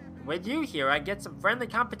fun. With you here, I get some friendly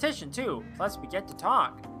competition too. Plus, we get to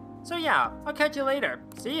talk. So yeah, I'll catch you later.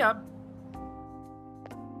 See ya.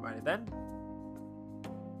 Righty then.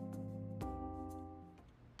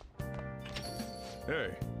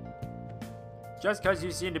 Hey. Just because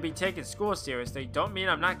you seem to be taking school seriously, don't mean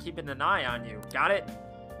I'm not keeping an eye on you. Got it?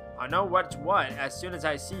 I'll know what's what as soon as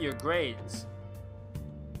I see your grades.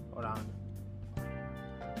 Hold on.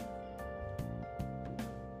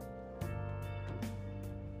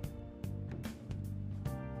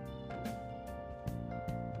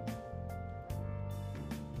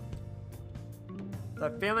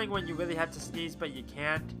 That feeling when you really have to sneeze but you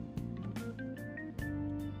can't.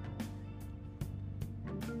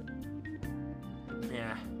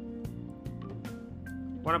 Yeah.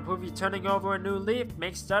 Want to prove you're turning over a new leaf?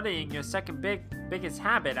 Make studying your second biggest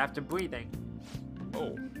habit after breathing.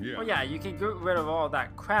 Oh, yeah. Oh yeah, you can get rid of all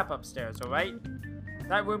that crap upstairs, alright?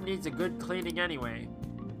 That room needs a good cleaning anyway.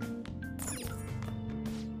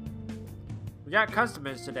 We got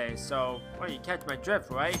customers today, so... well, you catch my drift,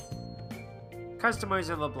 right? Customers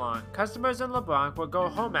in LeBlanc. Customers in LeBlanc will go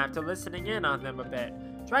home after listening in on them a bit.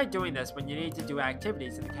 Try doing this when you need to do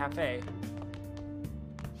activities in the cafe.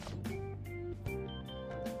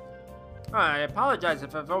 I apologize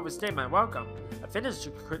if I've overstayed my welcome. I finished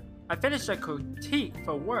a critique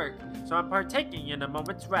for work, so I'm partaking in a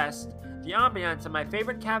moment's rest. The ambiance of my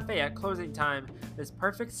favorite cafe at closing time. This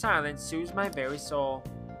perfect silence soothes my very soul.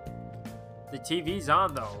 The TV's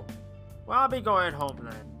on though. Well, I'll be going home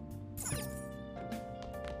then.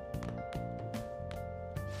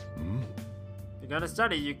 If you're gonna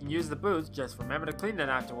study, you can use the booth. Just remember to clean it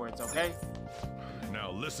afterwards, okay?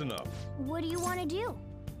 Now listen up. What do you want to do?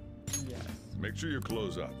 Yes. Make sure your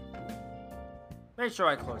clothes up. Make sure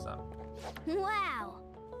I close up. Wow.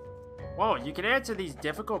 Whoa, you can answer these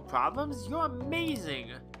difficult problems? You're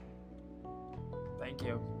amazing! Thank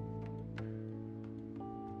you.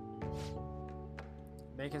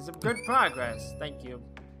 Making some good progress. Thank you.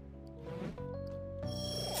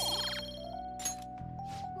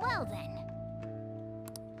 Well then.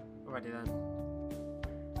 Alrighty then.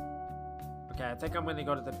 Okay, I think I'm gonna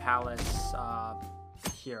go to the palace,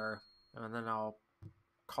 here. And then I'll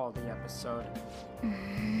call the episode.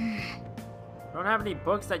 I don't have any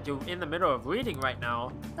books that you're in the middle of reading right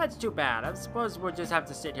now. That's too bad. I suppose we'll just have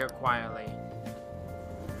to sit here quietly.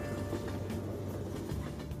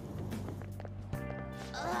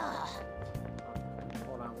 Ugh.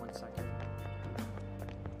 Hold on 1 second.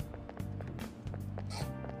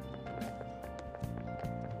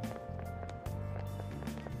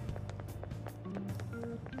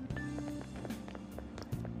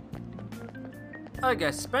 Ugh,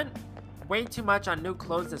 I spent way too much on new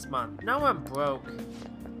clothes this month. Now I'm broke.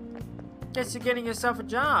 Guess you're getting yourself a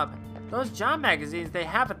job. Those job magazines they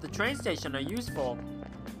have at the train station are useful.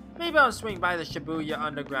 Maybe I'll swing by the Shibuya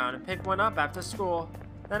Underground and pick one up after school.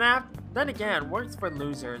 Then again, work's for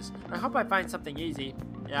losers. I hope I find something easy.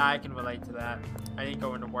 Yeah, I can relate to that. I didn't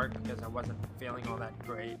go into work because I wasn't feeling all that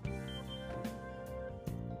great.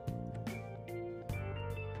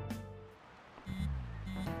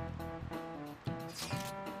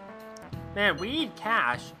 Man, we need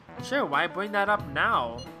cash. Sure, why bring that up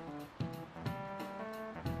now?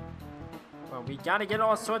 Well, we gotta get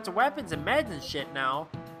all sorts of weapons and meds and shit now.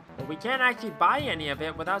 But we can't actually buy any of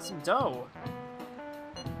it without some dough.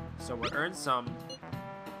 So we'll earn some.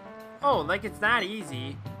 Oh, like it's that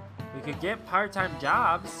easy. We could get part-time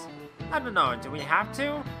jobs. I don't know, do we have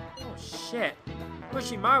to? Oh shit.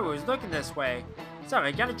 Bushimaru is looking this way. Sorry,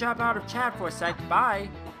 I gotta drop out of chat for a sec. Bye.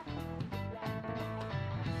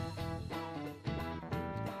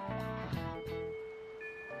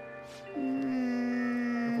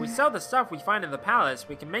 If we sell the stuff we find in the palace,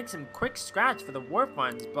 we can make some quick scratch for the war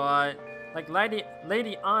funds, but like Lady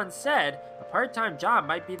An said, a part-time job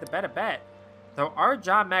might be the better bet. There are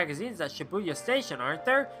job magazines at Shibuya Station, aren't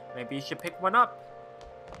there? Maybe you should pick one up.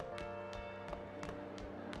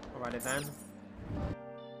 Alrighty then.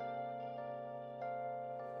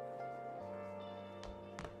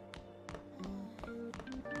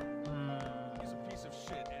 He's a piece of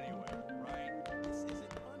shit anyway, right? This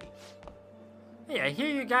isn't funny. Hey, I hear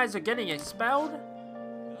you guys are getting expelled?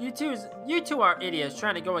 You two are idiots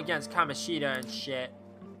trying to go against Kamoshida and shit.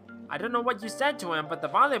 I don't know what you said to him, but the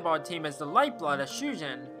volleyball team is the lifeblood of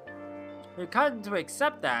Shujin. You're come to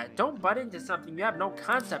accept that. Don't butt into something you have no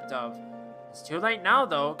concept of. It's too late now,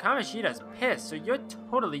 though. Kamoshida's pissed, so you're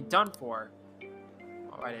totally done for.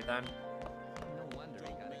 Alrighty then. No wonder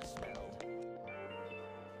he got expelled.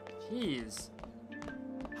 Jeez.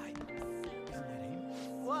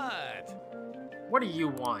 What? What do you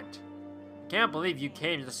want? Can't believe you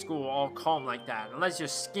came to school all calm like that, unless you're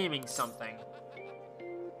scheming something.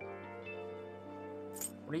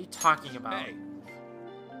 What are you talking about? Hey.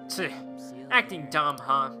 Tch, acting dumb,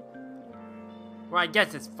 huh? Well, I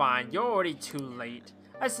guess it's fine. You're already too late.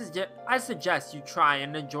 I suggest you try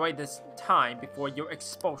and enjoy this time before your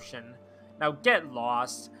expulsion. Now get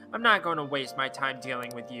lost. I'm not going to waste my time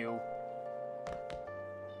dealing with you.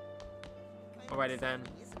 Alrighty then.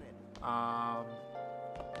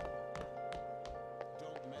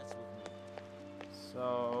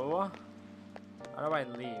 So, how do I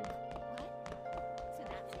leave?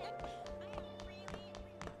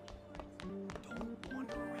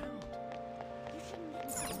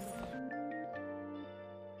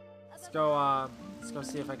 Let's go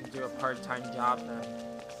see if I can do a part-time job then.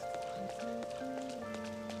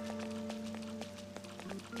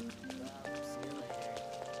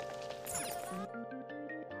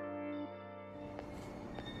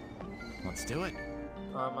 Let's do it.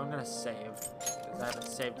 I'm gonna save, because I haven't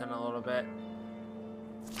saved in a little bit.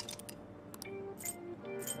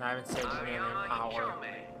 I haven't saved in nearly an hour.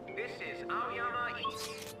 This is Aoyama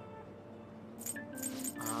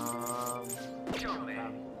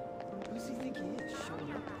Who does he think he is?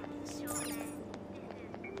 Showing up like this.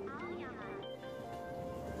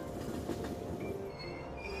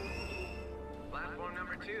 Platform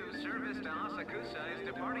number 2, service to Asakusa is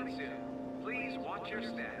departing soon. Please watch your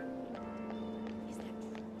step.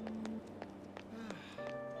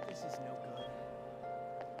 This is no good.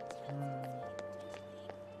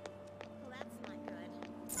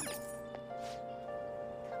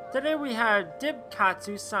 Today we have Dip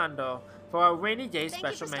Katsu Sando for our rainy day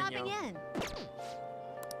special menu. In.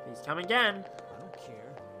 Please come again. I don't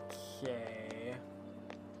care. Okay.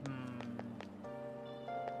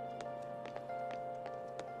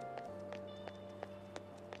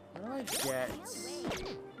 do I get?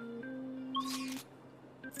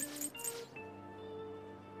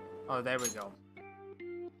 Oh, there we go.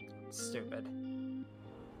 Stupid.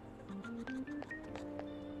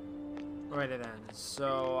 Alrighty then,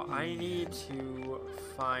 so I need to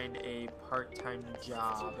find a part-time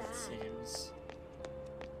job, it seems.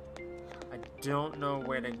 I don't know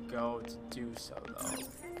where to go to do so, though.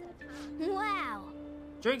 Wow!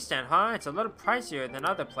 Drink stand, huh? It's a little pricier than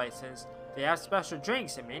other places. If they have special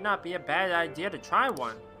drinks, it may not be a bad idea to try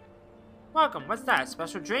one. Welcome, what's that?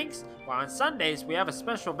 Special drinks? Well, on Sundays, we have a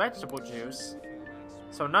special vegetable juice.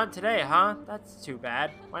 So none today, huh? That's too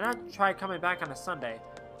bad. Why not try coming back on a Sunday?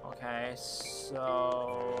 Okay,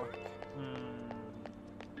 so...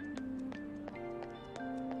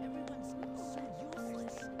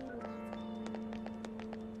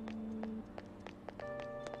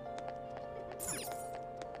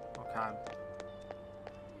 Okay.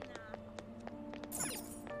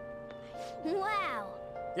 Wow!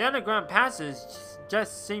 The underground passage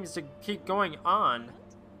just seems to keep going on.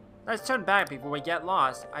 Let's turn back before we get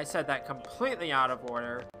lost. I said that completely out of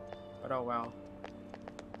order. But oh well.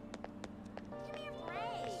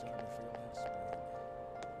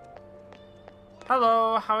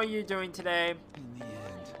 Hello, how are you doing today? In the end.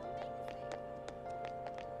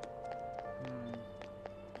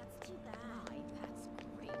 That's too bad. That's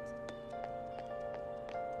great.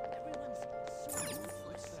 Everyone's so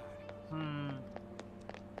useless.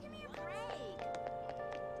 Give me a break.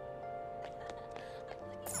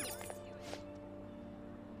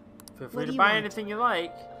 Feel free to buy want? anything you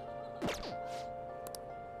like.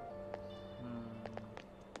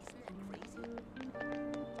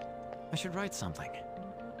 I should write something.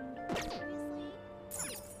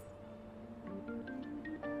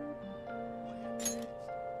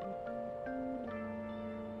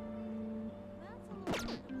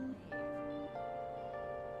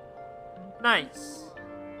 Nice.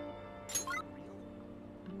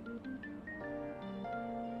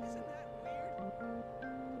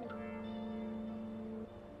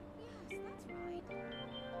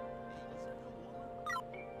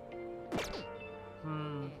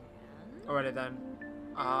 Alrighty then.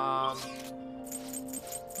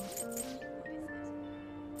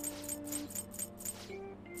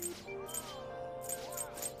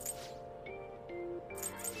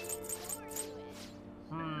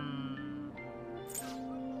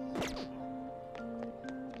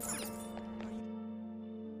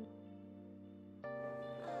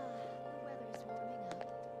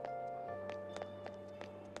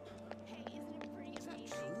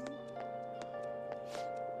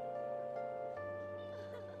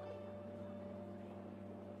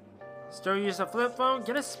 Still use a flip phone?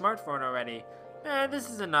 Get a smartphone already. This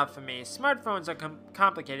is enough for me. Smartphones are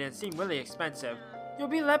complicated and seem really expensive. You'll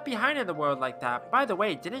be left behind in the world like that. By the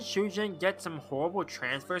way, didn't Shujin get some horrible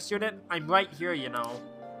transfer student? I'm right here, you know.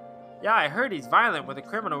 Yeah, I heard he's violent with a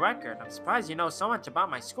criminal record. I'm surprised you know so much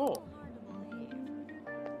about my school.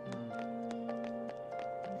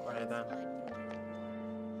 Right then.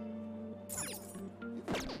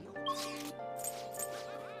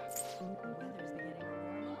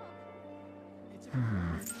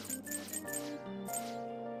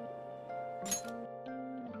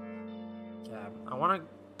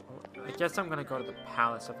 I guess I'm gonna go to the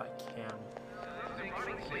palace if I can.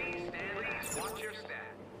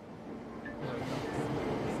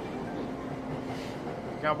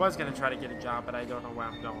 Yeah, I was gonna try to get a job, but I don't know where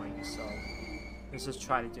I'm going, so let's just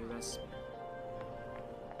try to do this.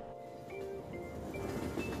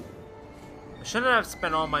 I shouldn't have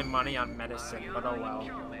spent all my money on medicine, but oh well.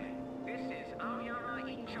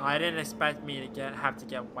 I didn't expect me to have to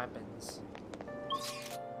get weapons.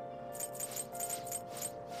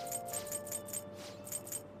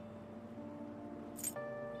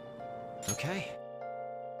 Okay.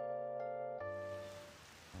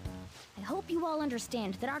 I hope you all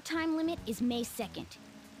understand that our time limit is May 2nd.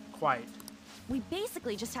 Quite. We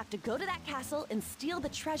basically just have to go to that castle and steal the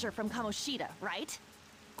treasure from Kamoshida, right?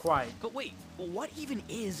 Quite. But wait, what even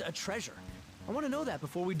is a treasure? I want to know that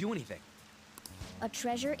before we do anything. A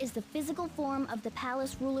treasure is the physical form of the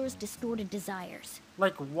palace ruler's distorted desires.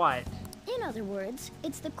 Like what? In other words,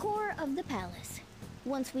 it's the core of the palace.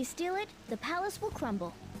 Once we steal it, the palace will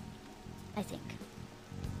crumble. I think.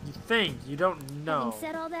 You think? You don't know. Having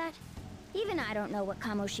said all that, even I don't know what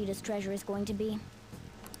Kamoshida's treasure is going to be.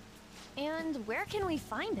 And where can we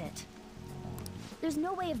find it? There's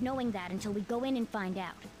no way of knowing that until we go in and find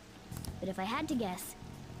out. But if I had to guess,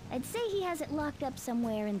 I'd say he has it locked up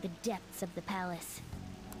somewhere in the depths of the palace.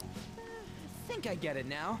 I think I get it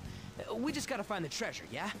now. We just gotta find the treasure,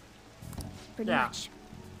 yeah? Pretty much.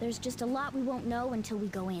 There's just a lot we won't know until we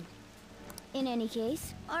go in. In any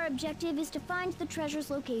case, our objective is to find the treasure's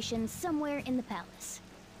location somewhere in the palace.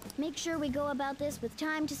 Make sure we go about this with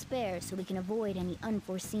time to spare so we can avoid any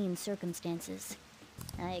unforeseen circumstances.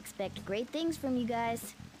 I expect great things from you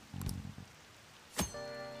guys.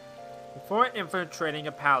 Before infiltrating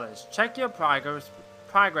a palace, check your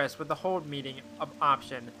progress with the hold meeting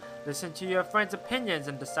option. Listen to your friends' opinions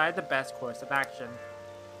and decide the best course of action.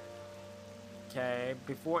 Okay,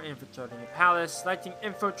 before infiltrating a palace, selecting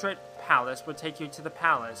Infiltrate Palace will take you to the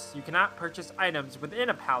palace. You cannot purchase items within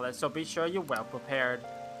a palace, so be sure you're well prepared.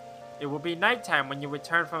 It will be nighttime when you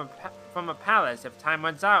return from a palace. If time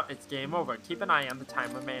runs out, it's game over. Keep an eye on the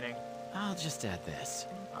time remaining. I'll just add this.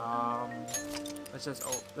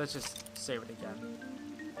 Let's just save it again.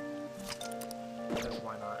 Because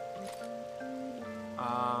why not?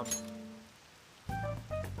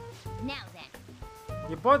 Now then.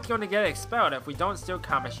 You're both going to get expelled if we don't steal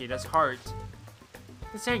Kamoshida's heart.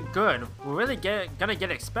 This ain't good. We're really gonna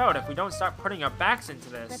get expelled if we don't start putting our backs into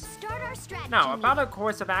this. Let's start our strategy. Now, about our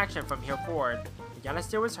course of action from here forward. We gotta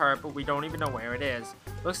steal his heart, but we don't even know where it is.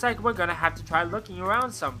 Looks like we're gonna have to try looking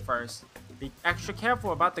around some first. Be extra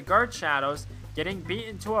careful about the guard shadows. Getting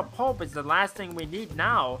beaten to a pulp is the last thing we need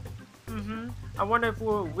now. I wonder if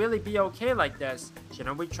we'll really be okay like this.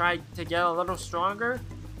 Shouldn't we try to get a little stronger?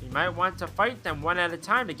 We might want to fight them one at a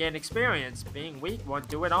time to gain experience. Being weak won't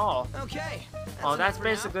do it all. Okay. That's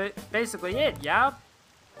basically it, yeah?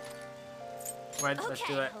 Right, let's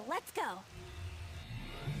do it. Let's go.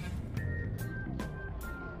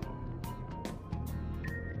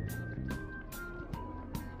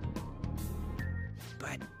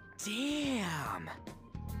 But damn.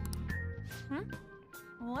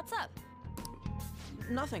 What's up?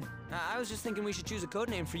 Nothing. I was just thinking we should choose a code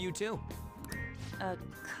name for you too. A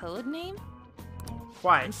code name?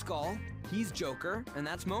 Why? I'm Skull, he's Joker, and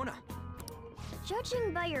that's Mona.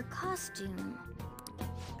 Judging by your costume...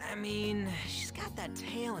 I mean, she's got that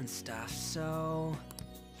tail and stuff, so...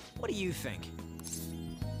 What do you think?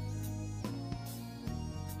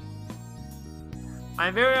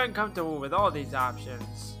 I'm very uncomfortable with all these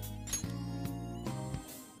options.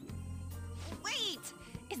 Wait!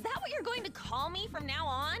 Is that what you're going to call me from now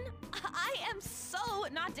on? I am so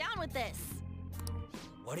not down with this.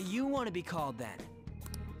 What do you want to be called then?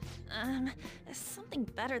 Something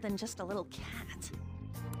better than just a little cat.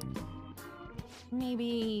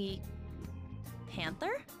 Maybe...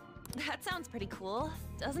 Panther? That sounds pretty cool,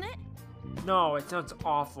 doesn't it? No, it sounds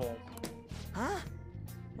awful. Huh?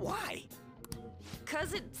 Why?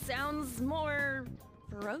 'Cause it sounds more...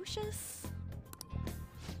 ferocious?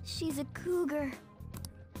 She's a cougar.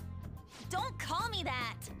 Don't call me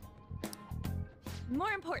that!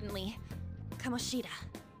 More importantly, Kamoshida.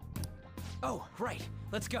 Oh, right.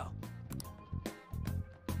 Let's go.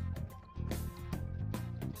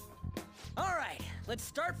 All right, let's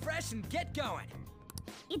start fresh and get going.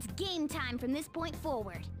 It's game time from this point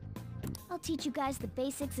forward. I'll teach you guys the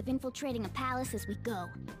basics of infiltrating a palace as we go.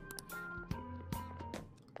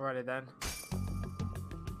 Alrighty then.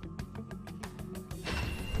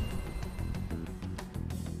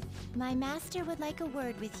 My master would like a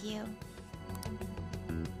word with you.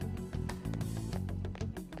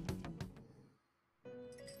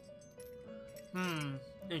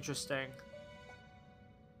 Interesting.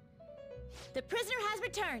 The prisoner has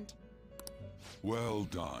returned. Well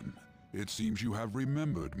done. It seems you have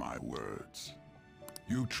remembered my words.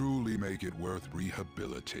 You truly make it worth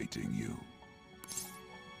rehabilitating you.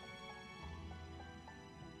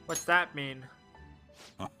 What's that mean?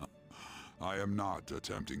 I am not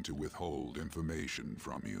attempting to withhold information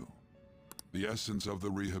from you. The essence of the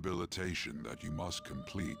rehabilitation that you must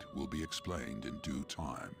complete will be explained in due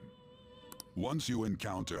time. Once you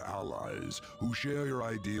encounter allies who share your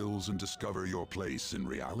ideals and discover your place in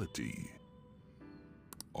reality,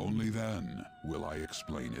 only then will I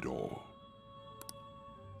explain it all.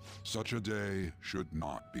 Such a day should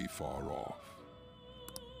not be far off.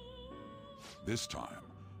 This time,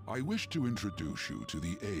 I wish to introduce you to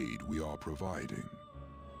the aid we are providing.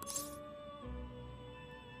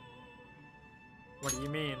 What do you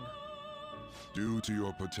mean? Due to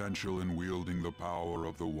your potential in wielding the power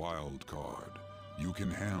of the wild card, you can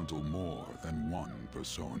handle more than one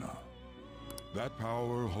persona. That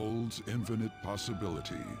power holds infinite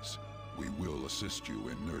possibilities. We will assist you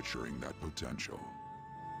in nurturing that potential.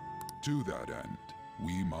 To that end,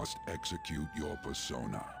 we must execute your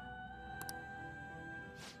persona.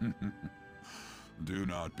 Do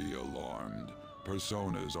not be alarmed.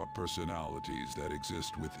 Personas are personalities that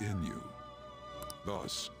exist within you.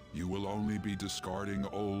 Thus, you will only be discarding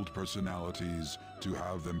old personalities to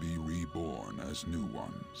have them be reborn as new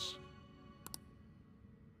ones.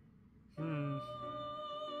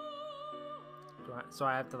 So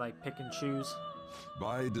I have to like pick and choose.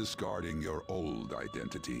 By discarding your old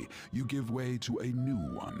identity, you give way to a new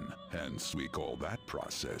one. Hence, we call that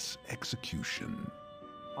process execution.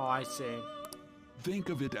 Oh, I see. Think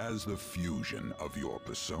of it as the fusion of your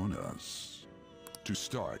personas. To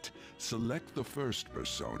start, select the first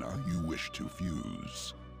persona you wish to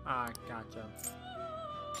fuse. Ah, gotcha.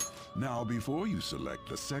 Now, before you select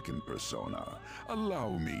the second persona,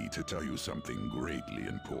 allow me to tell you something greatly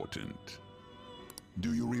important.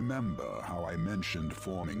 Do you remember how I mentioned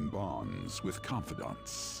forming bonds with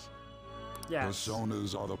confidants? Yes.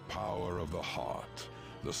 Personas are the power of the heart.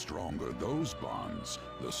 The stronger those bonds,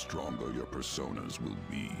 the stronger your personas will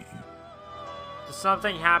be. Does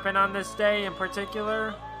something happen on this day in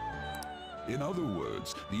particular? In other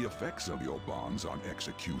words, the effects of your bonds on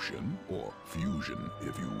execution, or fusion,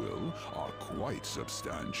 if you will, are quite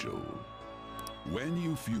substantial. When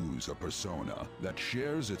you fuse a persona that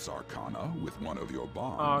shares its arcana with one of your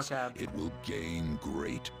bonds, it will gain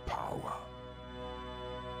great power.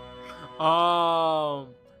 Oh,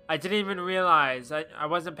 I didn't even realize. I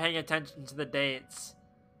wasn't paying attention to the dates.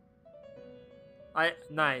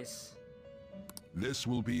 Nice. This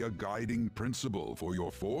will be a guiding principle for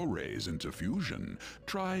your forays into fusion.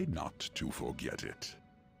 Try not to forget it.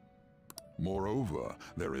 Moreover,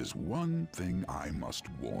 there is one thing I must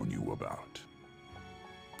warn you about.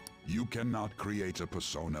 You cannot create a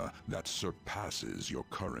persona that surpasses your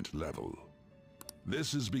current level.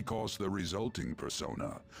 This is because the resulting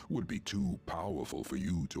persona would be too powerful for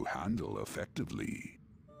you to handle effectively.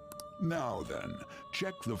 Now then,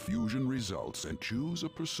 check the fusion results and choose a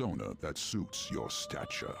persona that suits your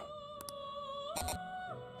stature.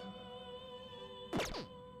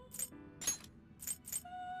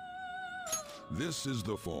 This is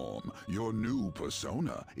the form your new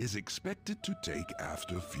persona is expected to take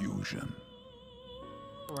after fusion.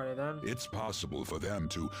 Alrighty then. It's possible for them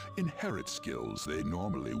to inherit skills they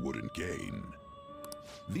normally wouldn't gain.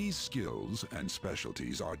 These skills and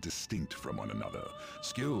specialties are distinct from one another.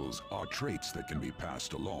 Skills are traits that can be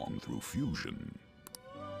passed along through fusion.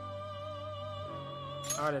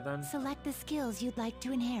 Alrighty then. Select the skills you'd like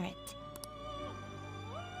to inherit.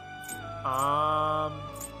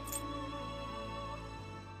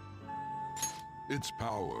 Its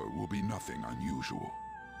power will be nothing unusual.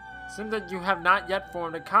 Seems that you have not yet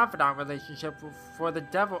formed a confidant relationship for the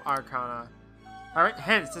Devil Arcana. Alright,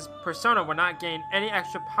 hence, this persona will not gain any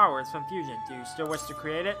extra powers from fusion. Do you still wish to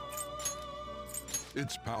create it?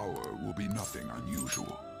 Its power will be nothing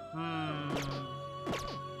unusual.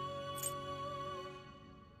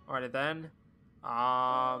 Alrighty then.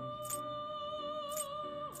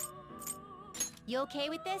 You okay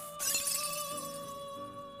with this?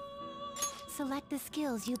 Select the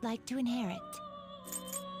skills you'd like to inherit.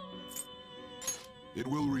 It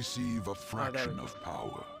will receive a fraction of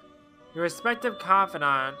power. Your respective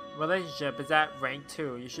confidant relationship is at rank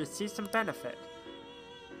 2. You should see some benefit.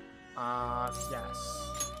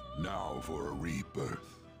 Yes. Now for a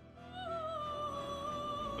rebirth.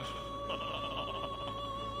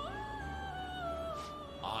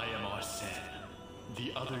 I am Arsene,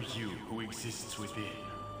 the other you who exists within.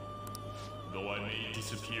 Though I may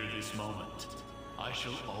disappear this moment, I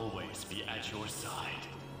shall always be at your side.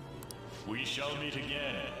 We shall meet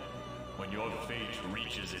again when your fate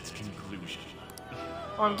reaches its conclusion.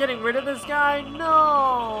 Oh, I'm getting rid of this guy?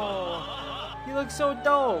 No! He looks so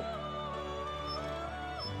dope.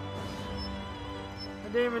 I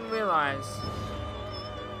didn't even realize.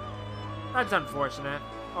 That's unfortunate.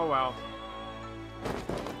 Oh well.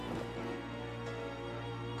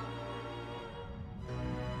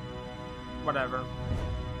 Whatever.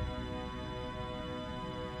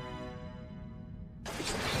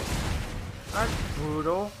 That's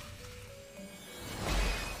brutal.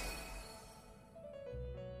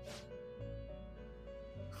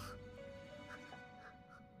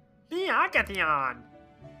 Be Agathion!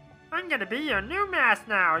 I'm gonna be your new mask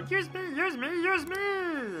now! Use me, use me, use me!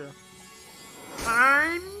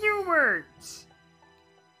 I'm Newert!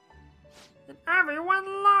 And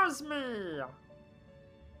everyone loves me!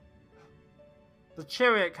 The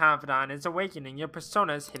Chariot Confidant is awakening your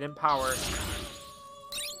persona's hidden power.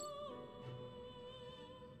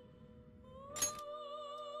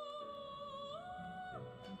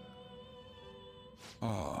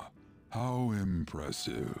 Ah, how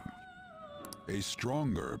impressive. A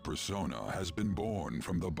stronger persona has been born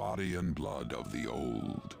from the body and blood of the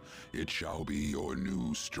old. It shall be your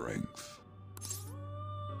new strength.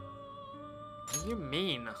 What do you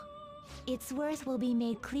mean? Its worth will be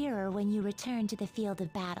made clearer when you return to the field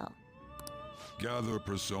of battle. Gather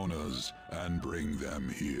personas and bring them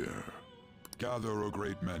here. Gather a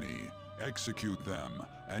great many Execute them,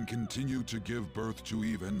 and continue to give birth to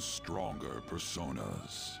even stronger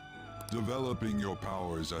personas. Developing your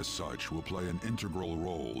powers as such will play an integral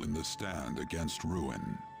role in the stand against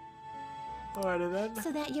ruin. Alrighty then.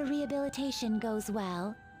 So that your rehabilitation goes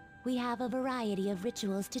well, we have a variety of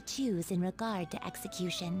rituals to choose in regard to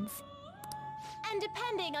executions. And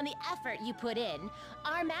depending on the effort you put in,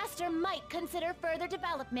 our master might consider further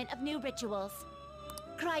development of new rituals.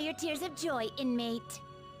 Cry your tears of joy, inmate.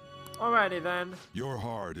 Alrighty then. Your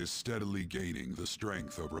heart is steadily gaining the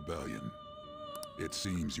strength of rebellion. It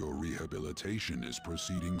seems your rehabilitation is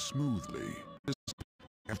proceeding smoothly.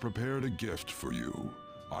 I've prepared a gift for you.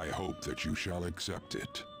 I hope that you shall accept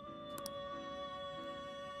it.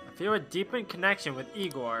 I feel a deepened connection with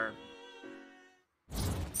Igor.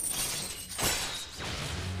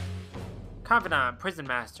 Confidant, Prison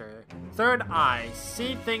Master. Third eye.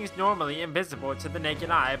 See things normally invisible to the naked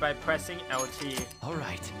eye by pressing LT.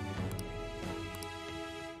 Alright.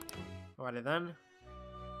 Alrighty then.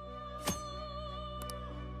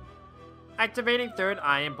 Activating third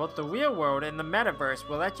eye in both the real world and the metaverse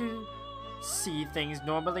will let you see things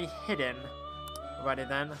normally hidden. Alrighty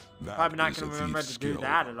then. That Probably not is going a to remember thief's to do skill,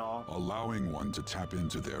 that at all. allowing one to tap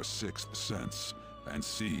into their sixth sense and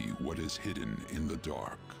see what is hidden in the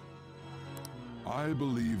dark. I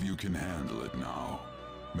believe you can handle it now.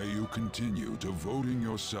 May you continue devoting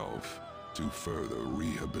yourself to further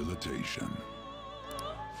rehabilitation.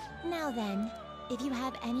 Now then, if you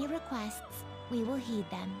have any requests, we will heed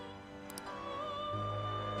them.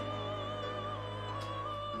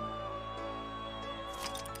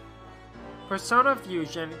 Persona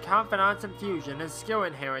Fusion, Confidence and Fusion, and Skill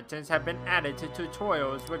Inheritance have been added to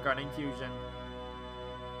tutorials regarding Fusion.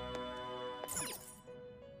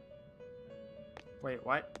 Wait,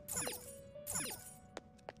 what?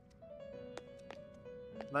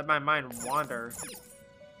 Let my mind wander.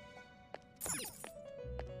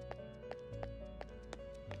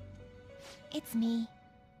 It's me.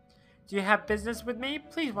 Do you have business with me?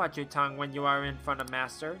 Please watch your tongue when you are in front of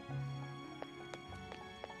Master.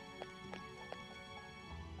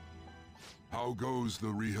 How goes the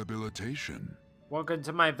rehabilitation? Welcome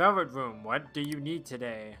to my velvet room. What do you need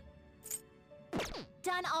today?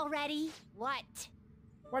 Done already? What?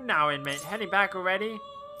 What now, inmate? Heading back already?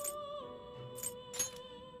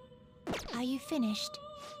 Are you finished?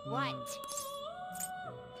 What?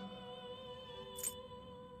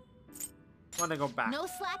 Want to go back. No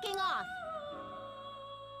slacking off.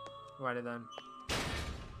 Righty then.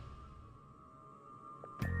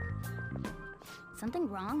 Something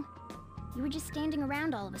wrong? You were just standing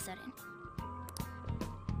around all of a sudden.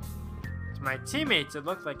 To my teammates, it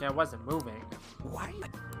looked like I wasn't moving. Why?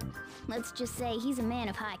 Let's just say he's a man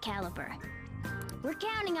of high caliber. We're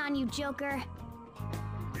counting on you, Joker.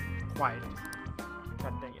 Quiet.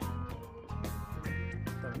 God dang it.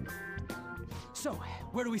 There we go. So,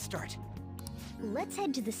 where do we start? Let's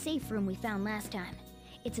head to the safe room we found last time.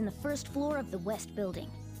 It's in the first floor of the west building.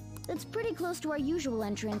 It's pretty close to our usual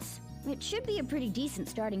entrance. It should be a pretty decent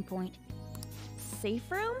starting point. Safe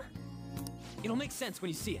room? It'll make sense when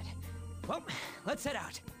you see it. Well, let's head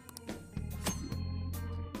out.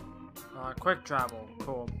 Quick travel.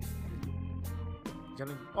 Cool.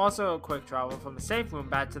 Gonna also quick travel from the safe room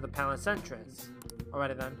back to the palace entrance.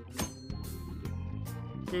 Alrighty then.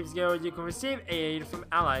 Thieves Guild, you can receive aid from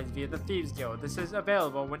allies via the Thieves Guild. This is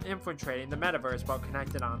available when infiltrating the metaverse while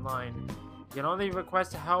connected online. You can only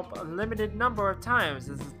request help a limited number of times,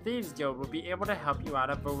 as the Thieves Guild will be able to help you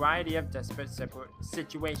out of a variety of desperate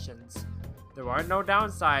situations. There are no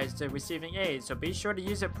downsides to receiving aid, so be sure to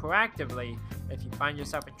use it proactively if you find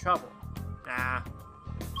yourself in trouble. Nah.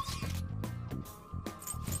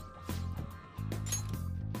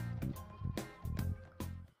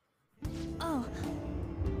 Oh.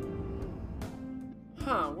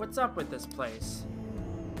 Huh, what's up with this place?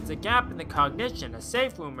 It's a gap in the cognition, a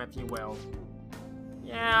safe room if you will.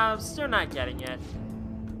 Yeah, I'm still not getting it.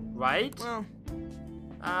 Right? Well,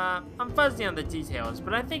 I'm fuzzy on the details,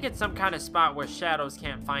 but I think it's some kind of spot where shadows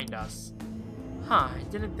can't find us. Huh, I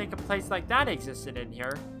didn't think a place like that existed in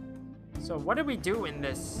here. So what do we do in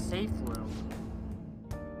this safe room?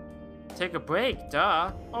 Take a break,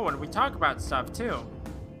 duh. Oh, and we talk about stuff too.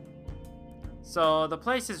 So the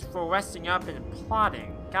place is for resting up and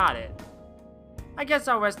plotting. Got it. I guess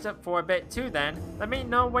I'll rest up for a bit too then. Let me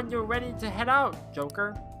know when you're ready to head out,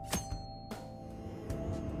 Joker.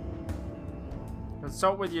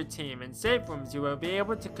 Consult with your team. In safe rooms, you will be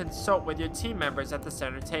able to consult with your team members at the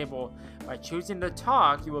center table. By choosing to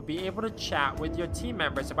talk, you will be able to chat with your team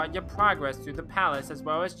members about your progress through the palace as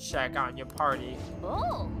well as check on your party.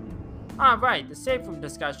 Oh. Alright, the safe room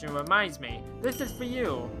discussion reminds me. This is for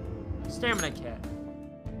you. Stamina kit.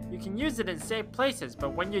 You can use it in safe places,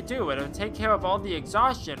 but when you do, it'll take care of all the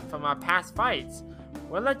exhaustion from our past fights.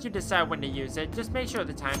 We'll let you decide when to use it, just make sure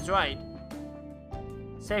the time's right.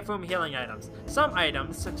 Safe room healing items. Some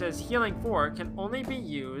items, such as Healing 4, can only be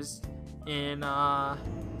used in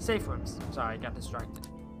safe rooms. Sorry, I got distracted.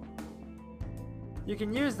 You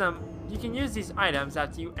can use these items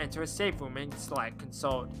after you enter a safe room and select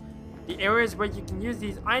Consult. The areas where you can use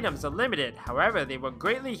these items are limited, however, they will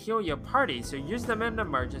greatly heal your party, so use them in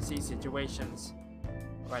emergency situations.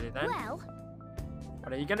 Alrighty then. Well,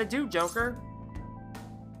 what are you gonna do, Joker?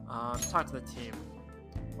 Talk to the team.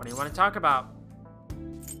 What do you want to talk about?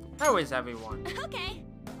 How is everyone? Okay.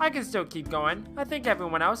 I can still keep going. I think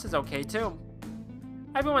everyone else is okay too.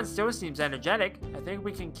 Everyone still seems energetic. I think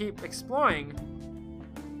we can keep exploring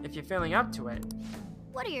if you're feeling up to it.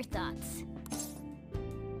 what are your thoughts?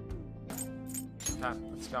 Okay,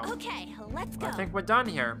 let's go. Okay, let's go. I think we're done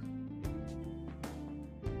here.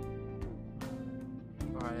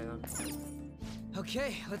 Alright then.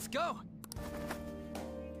 Okay, let's go.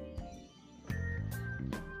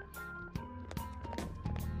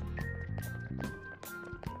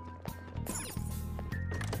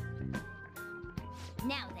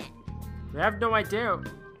 Now then. We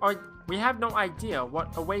have no idea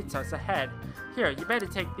what awaits us ahead. Here, you better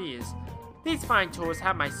take these. These fine tools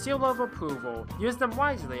have my seal of approval. Use them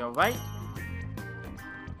wisely, alright?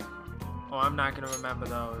 Oh, I'm not gonna remember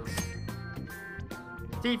those.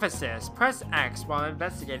 Thief Assist. Press X while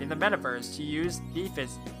investigating the metaverse to use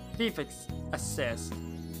Thief Assist,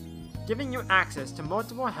 giving you access to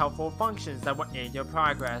multiple helpful functions that will aid your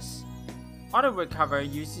progress. Auto Recover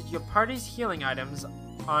uses your party's healing items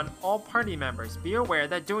on all party members. Be aware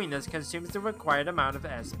that doing this consumes the required amount of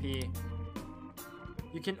SP.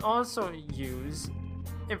 You can also use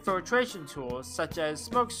infiltration tools such as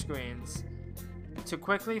smoke screens to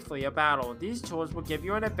quickly flee a battle. These tools will give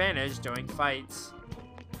you an advantage during fights.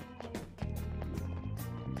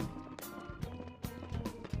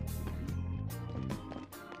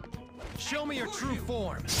 Show me your true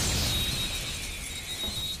form.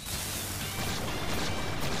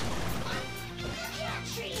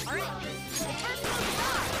 Alright,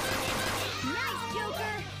 nice,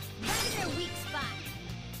 Joker! Right in their weak spot.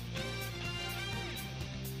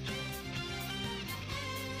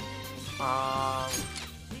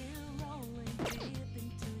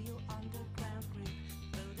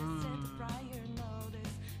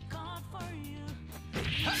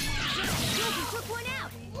 Joker took one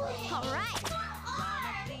out! Alright!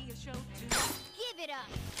 Give it up!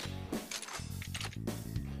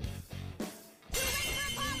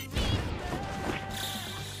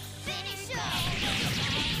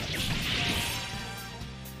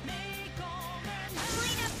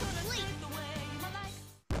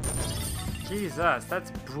 Jesus,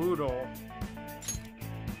 that's brutal.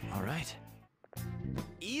 All right.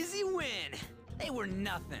 Easy win. They were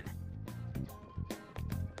nothing.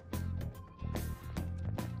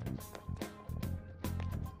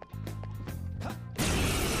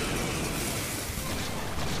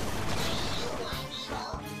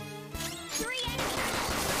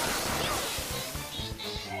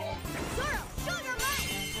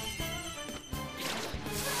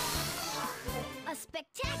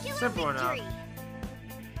 Simple enough.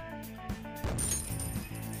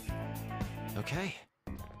 Okay.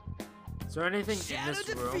 Is there anything Shadow in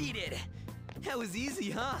this room? defeated. That was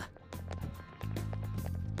easy, huh?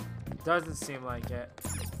 Doesn't seem like it.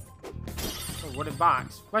 A wooden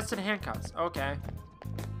box. Rusted handcuffs. Okay.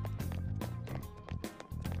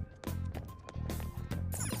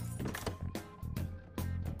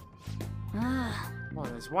 Oh,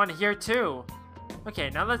 there's one here too.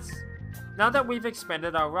 Okay, now that we've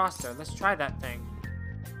expanded our roster, let's try that thing.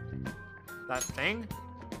 That thing?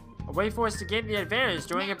 A way for us to gain the advantage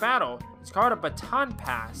during a battle. It's called a baton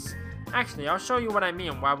pass. Actually, I'll show you what I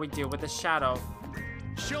mean while we deal with the shadow.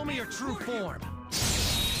 Show me your true form.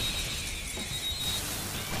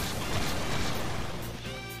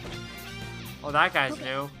 Oh, that guy's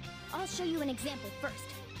new. I'll show you an example first.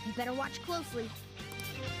 You better watch closely.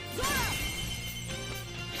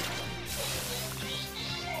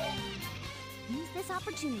 Use this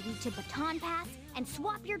opportunity to baton pass and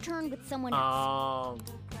swap your turn with someone else. Oh,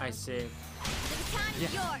 I see. The baton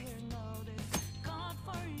is yours.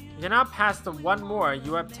 You cannot pass the one more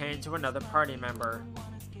you obtain to another party member.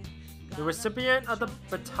 The recipient of the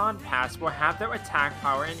baton pass will have their attack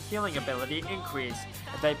power and healing ability increase.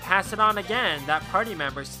 If they pass it on again, that party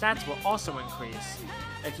member's stats will also increase.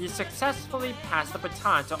 If you successfully pass the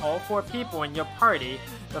baton to all 4 people in your party,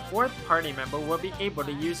 the 4th party member will be able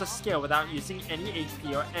to use a skill without using any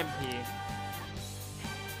HP or MP.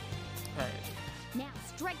 Okay. Now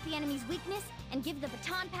strike the enemy's weakness and give the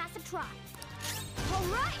baton pass a try. All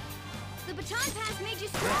right! The baton pass made you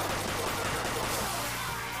strong.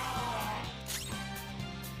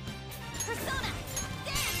 Persona!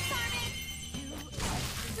 Dance, Carnage!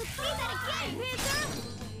 Let's see that again, Panther!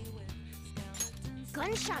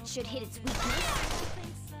 Gunshot should hit its weakness.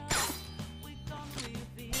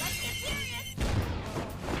 Let's get serious!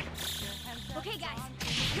 Okay, guys.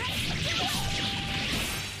 Ready? Do it!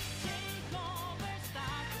 Aren't we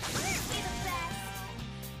the best?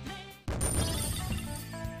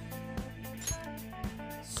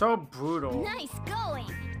 So brutal. Nice going!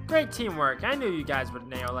 Great teamwork. I knew you guys would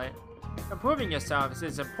nail it. Improving yourselves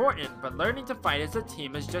is important, but learning to fight as a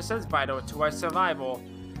team is just as vital to our survival.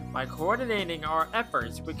 By coordinating our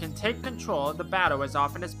efforts, we can take control of the battle as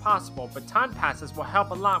often as possible. Baton passes will help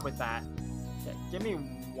a lot with that. Okay, give me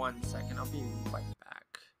 1 second. I'll be right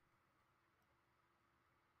back.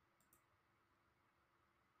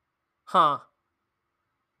 Huh.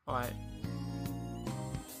 Alright.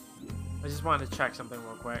 I just wanted to check something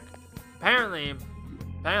real quick. Apparently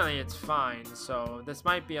it's fine, so this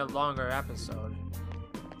might be a longer episode.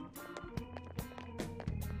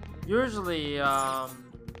 Usually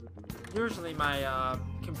my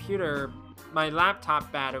computer, my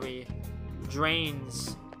laptop battery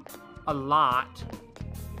drains a lot,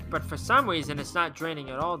 but for some reason it's not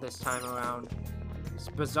draining at all this time around. It's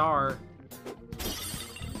bizarre.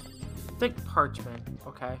 Thick parchment,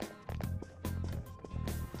 okay.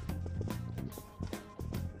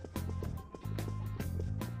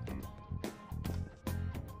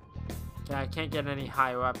 Yeah, I can't get any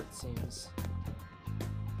higher up, it seems.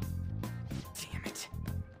 Damn it.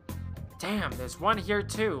 Damn, there's one here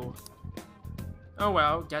too. Oh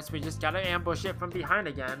well, guess we just gotta ambush it from behind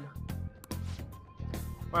again.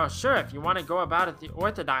 Well, sure, if you want to go about it the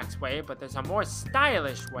orthodox way, but there's a more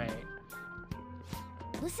stylish way.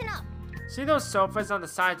 Listen up. See those sofas on the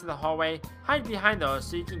sides of the hallway? Hide behind those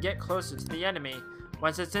so you can get closer to the enemy.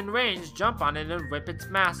 Once it's in range, jump on it and rip its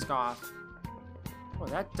mask off. Oh,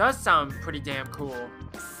 that does sound pretty damn cool.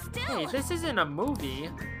 Hey, this isn't a movie.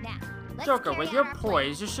 Now, let's Joker, with your plan.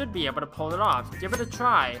 poise, you should be able to pull it off. Give it a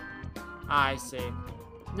try. I see.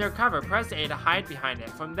 Near cover, press A to hide behind it.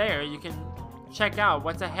 From there, you can check out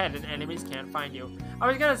what's ahead and enemies can't find you. I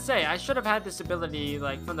was gonna say, I should have had this ability,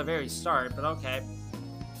 like, from the very start, but okay.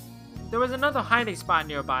 There was another hiding spot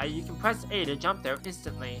nearby. You can press A to jump there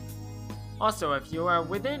instantly. Also, if you are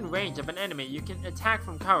within range of an enemy, you can attack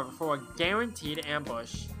from cover for a guaranteed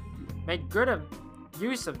ambush. Make good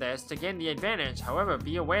use of this to gain the advantage. However,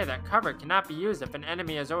 be aware that cover cannot be used if an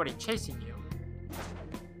enemy is already chasing you.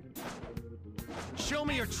 Show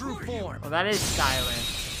me your true form. Well, that is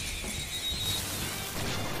stylish.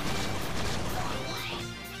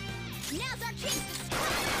 Now's our chance to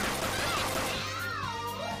strike.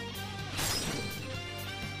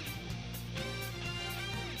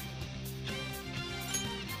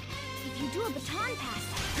 If you do a baton pass,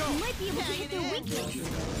 you might be able to hit their weakness.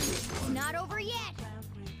 It's not over yet.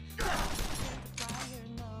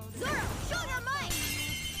 Zoro, show your might.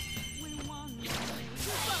 We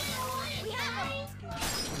have him.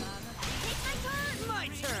 Take my turn. My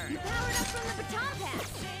turn. You powered up from the baton pass.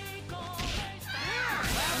 An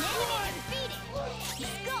enemy defeated.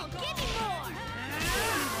 Skull, give me more.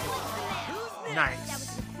 Nice. That was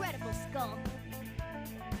an incredible skull.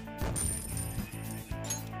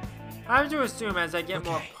 I have to assume as I get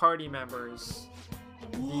more party members,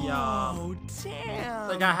 Whoa, damn.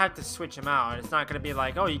 like I have to switch them out. It's not gonna be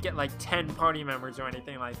like, oh, you get like 10 party members or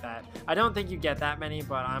anything like that. I don't think you get that many,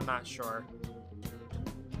 but I'm not sure.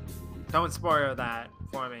 Don't spoil that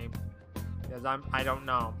for me, because I don't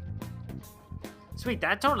know. Sweet,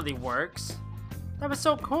 that totally works. That was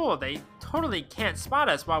so cool. They totally can't spot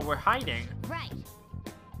us while we're hiding. Right.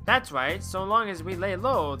 That's right, so long as we lay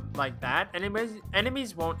low like that,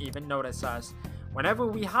 enemies won't even notice us. Whenever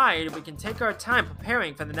we hide, we can take our time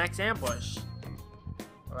preparing for the next ambush.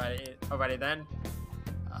 Alrighty then.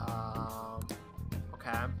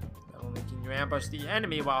 Okay. Not only can you ambush the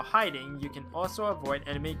enemy while hiding, you can also avoid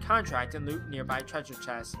enemy contract and loot nearby treasure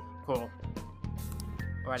chests. Cool.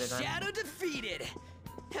 Alrighty then. Shadow defeated.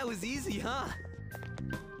 That was easy, huh?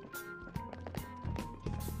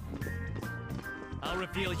 I'll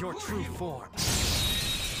reveal your true form.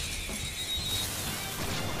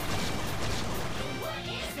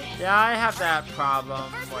 Yeah, I have that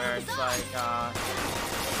problem where it's like,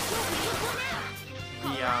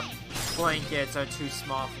 the blankets are too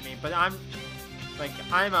small for me, but I'm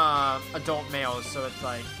a adult male, so it's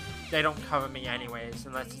like, they don't cover me anyways,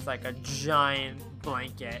 unless it's like a giant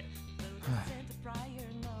blanket.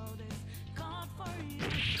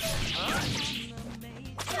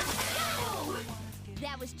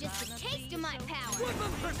 was just a taste of my power. Whip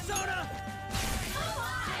him, Persona!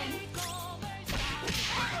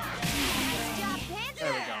 Nice job, Panther.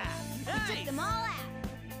 There we go. You took them all out.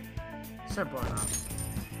 Simple enough.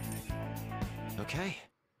 Okay.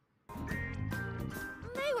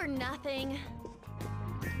 They were nothing.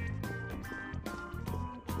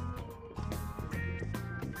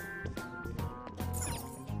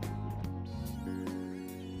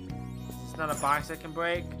 It's not a box that can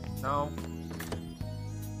break? No.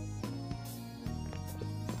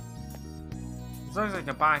 It looks like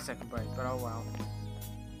a box that can break, but oh well.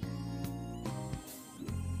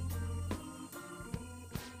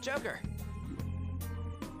 Joker!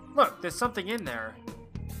 Look, there's something in there.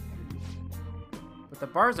 But the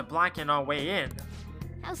bars are blocking our way in.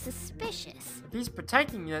 How suspicious. If he's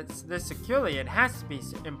protecting this securely, it has to be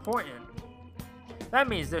important. That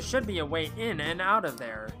means there should be a way in and out of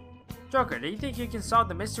there. Joker, do you think you can solve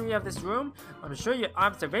the mystery of this room? I'm sure your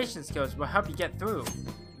observation skills will help you get through.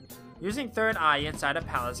 Using third eye inside a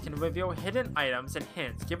palace can reveal hidden items and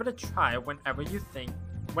hints. Give it a try whenever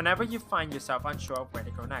you find yourself unsure of where to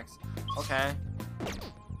go next. Okay.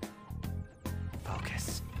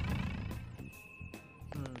 Focus.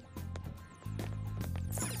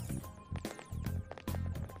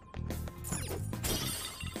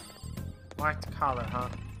 Locked collar, huh?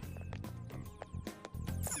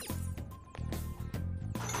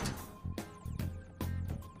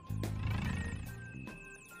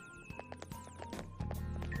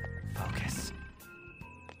 Focus.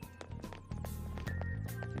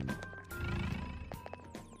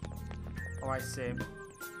 Oh, I see.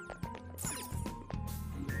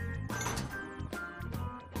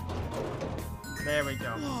 There we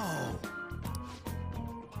go. Whoa.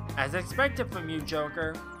 As expected from you,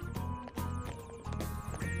 Joker.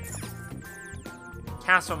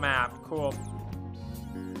 Castle map, cool.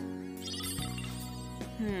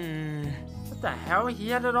 What the hell? He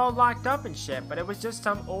had it all locked up and shit, but it was just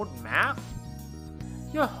some old map?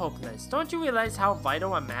 You're hopeless. Don't you realize how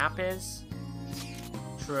vital a map is?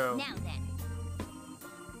 True. Now then.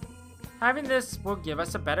 Having this will give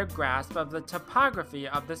us a better grasp of the topography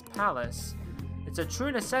of this palace. It's a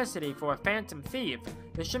true necessity for a phantom thief.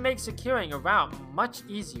 This should make securing a route much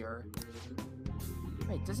easier.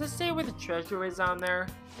 Wait, does it say where the treasure is on there?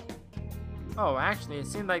 Oh, actually, it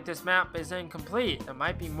seemed like this map is incomplete. There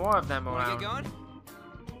might be more of them around. Wanna get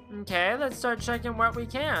going? Okay, let's start checking what we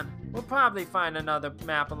can. We'll probably find another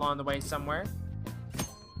map along the way somewhere.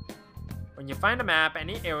 When you find a map,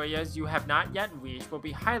 any areas you have not yet reached will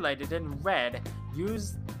be highlighted in red.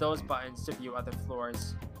 Use those buttons to view other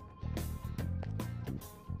floors.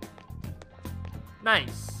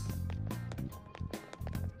 Nice.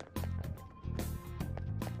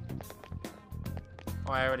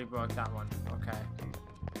 Oh, I already broke that one. Okay.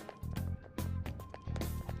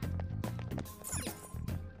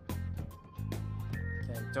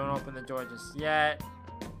 Okay, don't open the door just yet.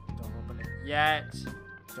 Don't open it yet.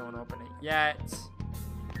 Don't open it yet.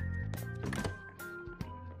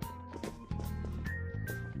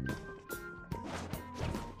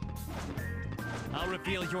 I'll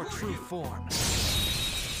reveal your true form.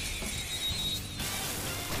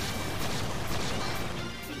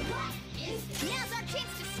 Now's our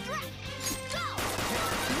chance to strike! Go!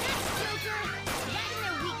 Next, Joker! Right in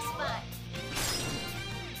their weak spot.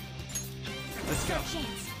 Let's go. Our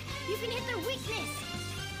chance. You can hit their weakness.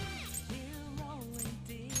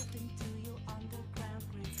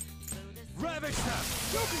 Ravage them!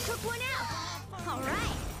 Joker took one out. All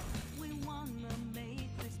right.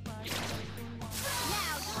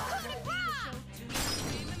 Now, Covenant Bomb!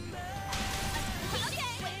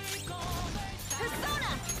 Okay.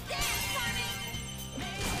 Persona, dance for me!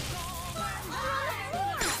 We're on the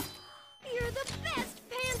floor! You're the best,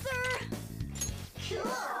 Panther!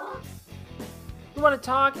 Cool! You want to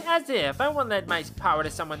talk? As if. I won't lend my power to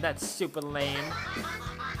someone that's super lame.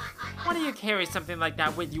 Why do you carry something like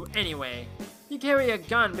that with you anyway? You carry a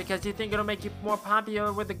gun because you think it'll make you more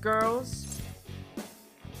popular with the girls?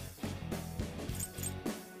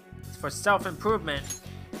 It's for self-improvement.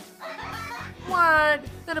 What?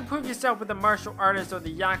 Then improve yourself with a martial artist or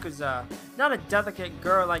the Yakuza, not a delicate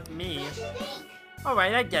girl like me.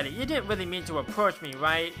 Alright, I get it. You didn't really mean to approach me,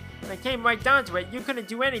 right? When it came right down to it, you couldn't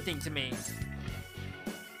do anything to me.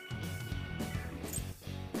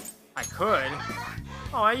 I could.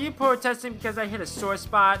 Oh, are you protesting because I hit a sore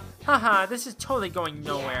spot? Haha, this is totally going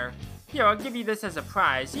nowhere. Here, I'll give you this as a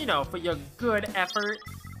prize, you know, for your good effort.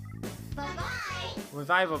 Bye-bye!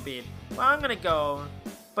 Revival bead. Well, I'm gonna go.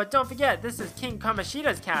 But don't forget, this is King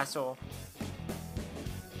Kamoshida's castle.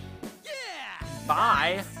 Yeah!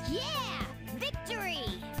 Bye. Yeah! Victory!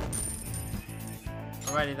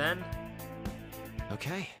 Alrighty then.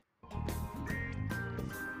 Okay.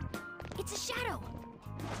 It's a shadow.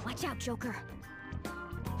 Watch out, Joker.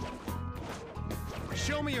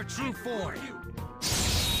 Show me your true form.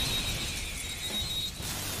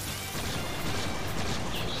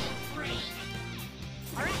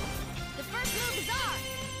 All right, the first move is ours.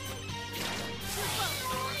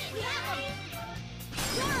 We have him.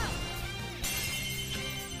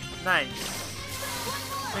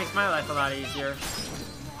 Nice. Makes my life a lot easier.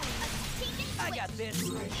 I got this.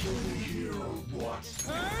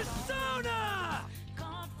 Persona!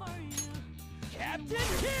 Captain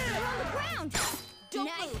Kidd! They're on the ground.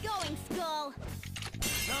 Nice going, Skull.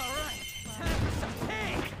 All right, time for some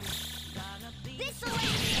pain. This way.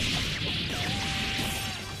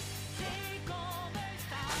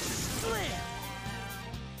 Slam!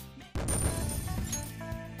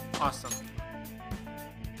 Awesome.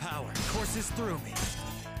 Power courses through me.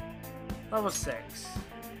 Level 6.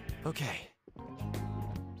 Okay.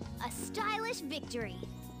 A stylish victory.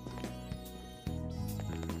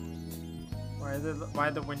 Why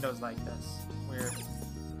are the windows like this? Weird.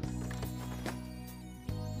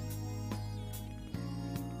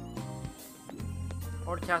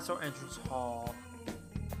 Old Castle Entrance Hall.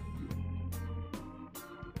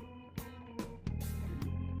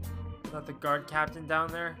 Is that the guard captain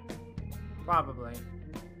down there? Probably.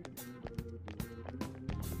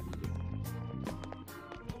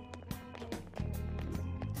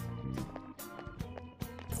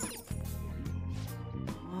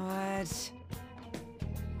 What?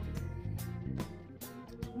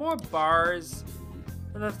 More bars.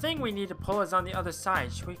 And the thing we need to pull is on the other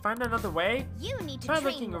side. Should we find another way? You need to Try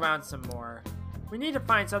train looking more. around some more. We need to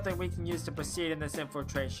find something we can use to proceed in this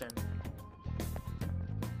infiltration.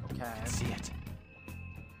 Okay. I see it.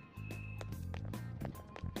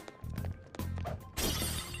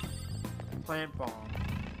 Plant bomb.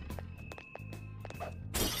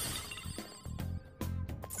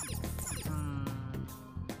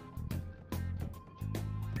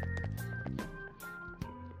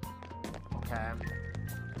 Okay.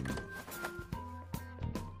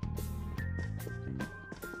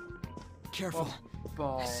 Careful.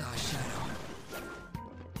 Ball. I saw a shadow.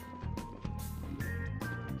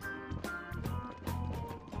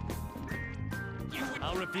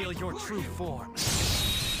 I'll reveal your true form.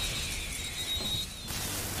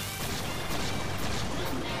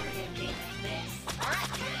 Alright,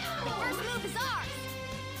 the first move is ours.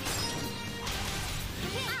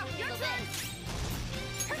 Ow, your turn.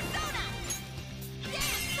 Persona.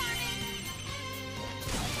 Dance, Carmen.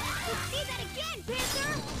 See that again,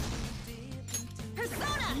 Panther.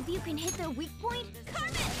 Persona. Maybe you can hit their weak point.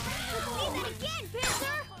 Carmen. See that again,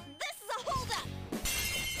 Panther. This is a holdup.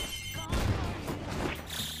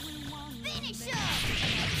 Finish him.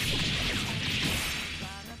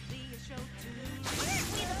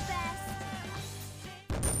 Aren't we the best?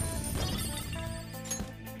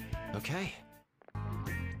 Okay.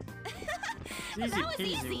 It's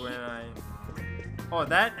easy peasy when I... Oh,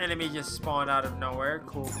 that enemy just spawned out of nowhere.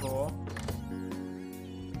 Cool, cool.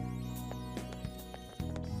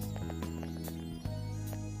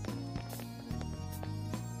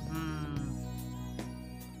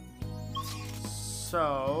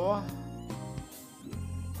 So...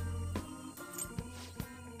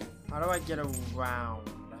 How do I get around?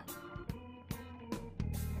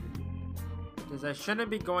 Because I shouldn't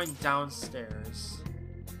be going downstairs.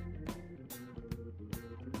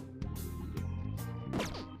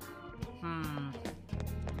 I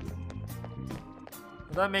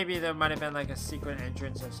thought maybe there might have been like a secret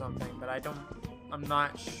entrance or something, but I'm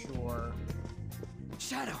not sure.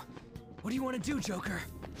 Shadow, what do you want to do, Joker?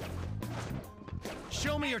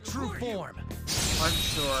 Show me your true form.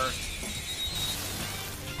 Unsure.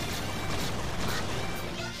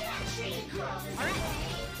 Alright,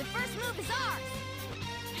 the first move is ours.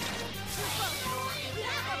 We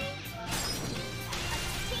have him.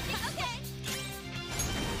 Okay.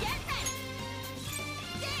 Get ready.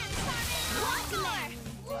 Dance, Carmen. One more.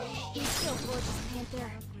 You're so gorgeous,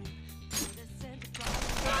 Panther.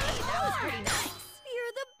 Hey, that was pretty nice.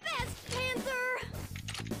 You're the best, Panther.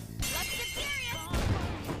 Let's get serious.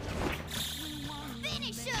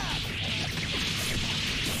 Finish up.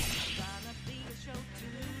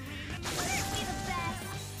 Aren't we the best?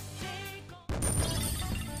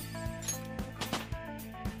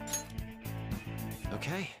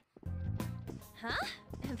 Okay. Huh?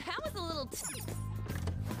 That was a little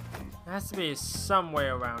It has to be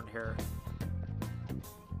somewhere around here.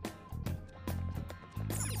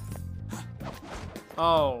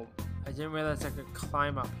 Oh, I didn't realize I could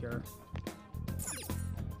climb up here.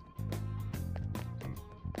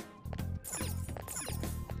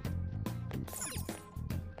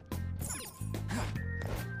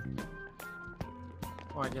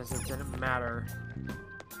 guess it didn't matter.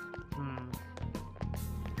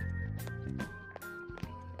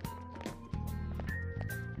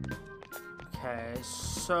 Okay,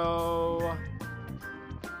 so...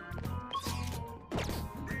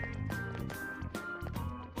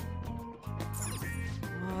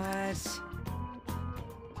 What?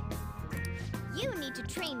 You need to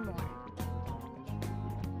train more.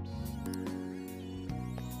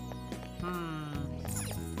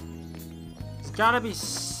 There's gotta be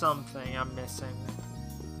something I'm missing.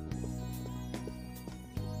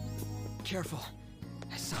 Careful.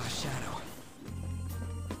 I saw a shadow.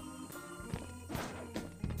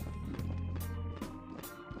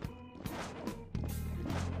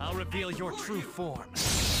 I'll reveal your true form.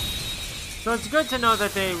 So it's good to know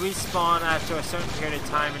that they respawn after a certain period of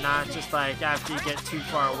time and not just like after you get too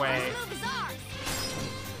far away.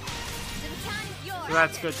 So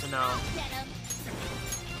that's good to know.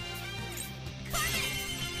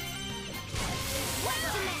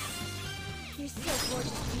 You're so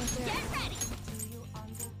gorgeous, Panther. Get ready!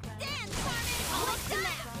 Dance,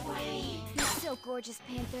 Carmen! You're so gorgeous,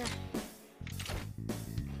 Panther.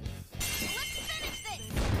 Let's finish this!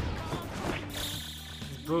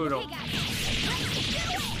 It's brutal.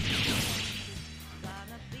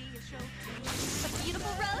 The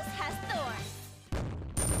beautiful rose has thorns.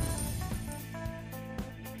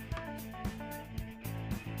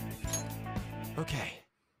 Okay.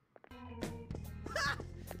 Ha!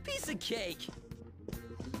 Piece of cake.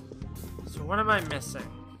 So what am I missing?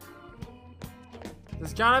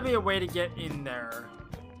 There's gotta be a way to get in there.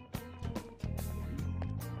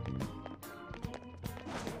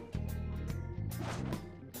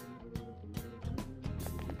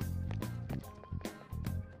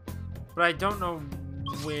 But I don't know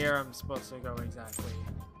where I'm supposed to go exactly.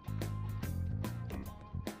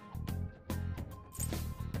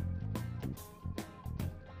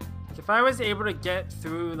 If I was able to get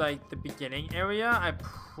through like the beginning area, I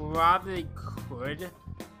probably could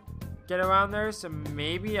get around there. So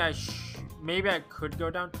maybe I could go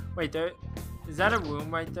down. Wait, there is that a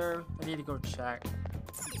room right there? I need to go check.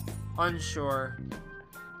 Unsure.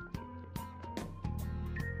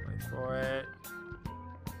 Wait for it.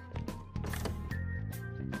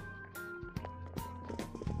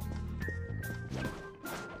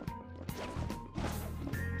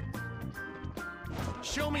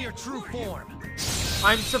 Show me your true form.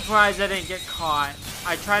 I'm surprised I didn't get caught.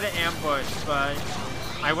 I tried to ambush, but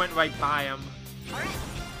I went right by him. All right,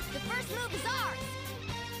 the first move is ours.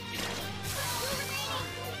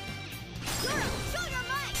 Zoro, show your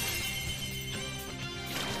might.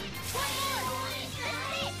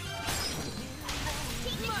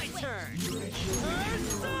 My turn.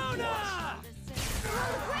 Persona! On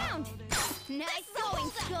the ground. Nice going,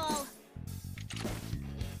 Skull.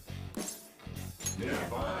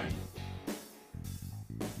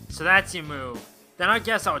 So that's your move. Then I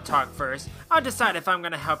guess I'll talk first. I'll decide if I'm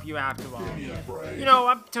gonna help you after all. You know,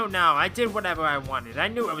 up till now, I did whatever I wanted. I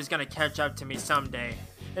knew it was gonna catch up to me someday.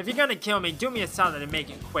 If you're gonna kill me, do me a solid and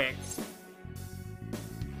make it quick.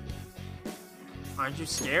 Aren't you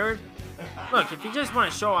scared? Look, if you just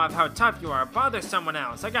want to show off how tough you are, bother someone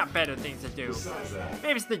else. I got better things to do.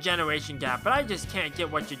 Maybe it's the generation gap, but I just can't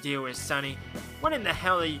get what your deal is, Sonny. What in the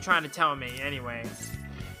hell are you trying to tell me, anyway?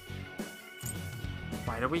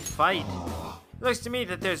 Why do we fight? It looks to me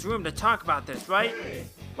that there's room to talk about this, right?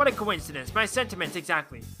 What a coincidence. My sentiments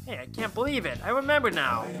exactly. Hey, I can't believe it. I remember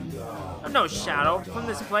now. I'm no shadow from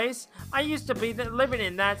this place. I used to be living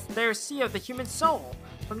in that there sea of the human soul.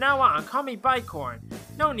 From now on, call me Bicorn.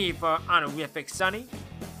 No need for honorific, Sonny.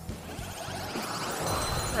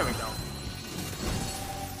 There we go.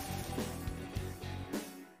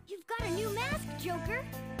 You've got a new mask, Joker.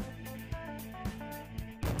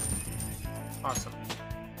 Awesome.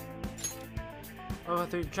 Oh,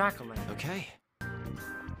 through Jacqueline. Okay.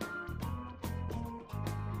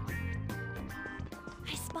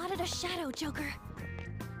 I spotted a shadow, Joker.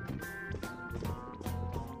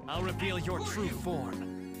 I'll reveal your true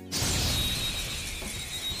form.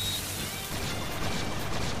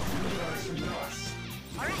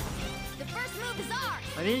 Alright, the first move is ours.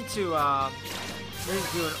 I need to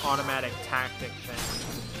do an automatic tactic thing.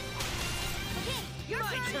 Okay, your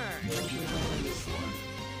turn.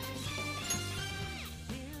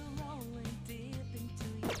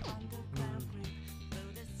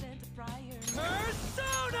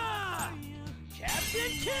 Persona!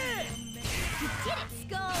 Captain Kid! You did it,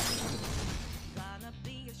 Skull.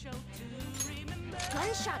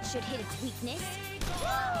 Gunshot should hit its weakness.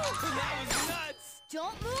 That was nuts!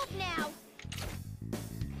 Don't move now.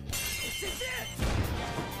 This is it!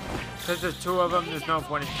 Because there's two of them, there's no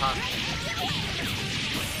point in talking.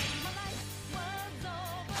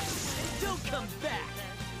 come back!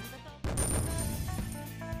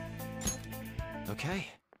 Okay.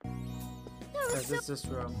 Is this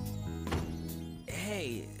room?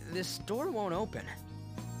 Hey, this door won't open.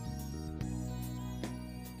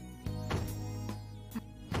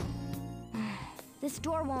 This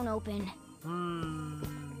door won't open.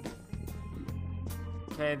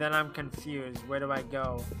 Okay, then I'm confused. Where do I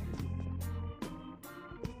go?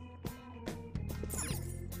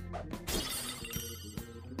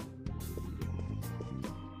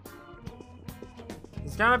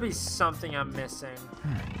 There's gotta be something I'm missing.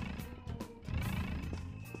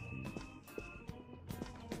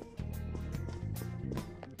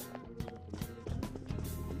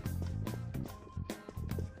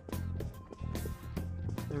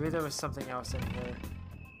 Maybe there was something else in here.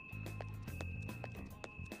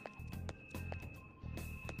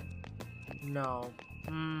 No.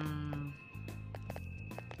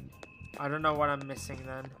 I don't know what I'm missing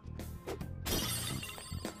then.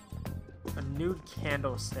 A nude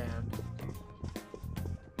candle stand.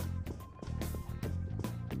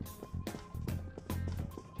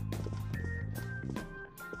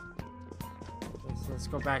 Okay, so let's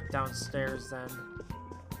go back downstairs then.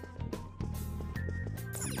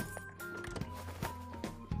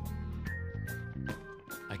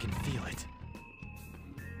 I can feel it.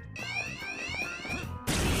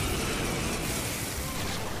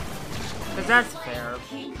 Cause that's fair.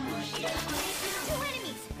 2 enemies!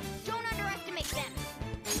 Don't underestimate them!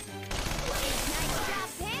 Nice job,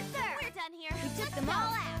 Panther! We're done here. We took them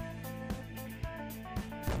all out!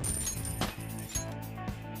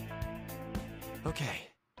 Okay.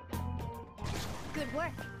 Good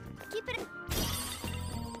work. Keep it...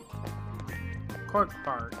 Cork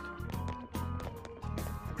bark.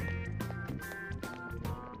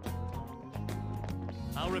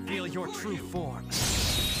 I'll reveal your true form.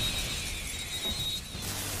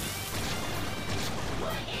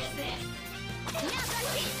 What is this? Now's our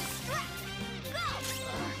chance to strike! Go!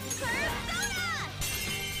 Persona!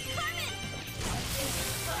 Carmen!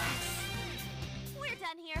 We're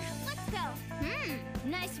done here. Let's go.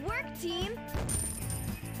 Nice work, team!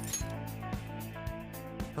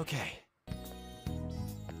 Okay.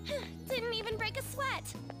 Didn't even break a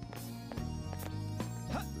sweat.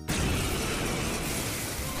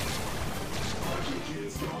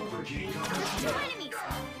 2 enemies!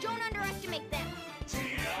 Don't underestimate them!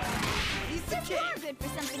 This are good for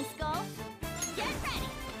something, Skull! Get ready!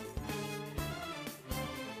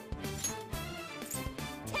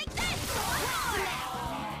 Take this!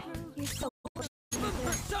 You're so...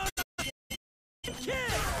 Persona!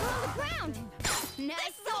 Kid! On the ground!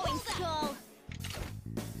 Nice going, Skull!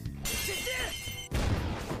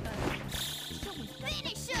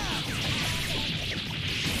 Finish him!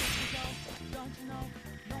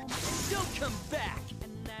 Don't come back!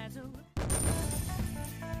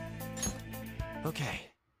 Okay.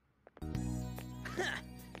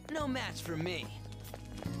 No match for me.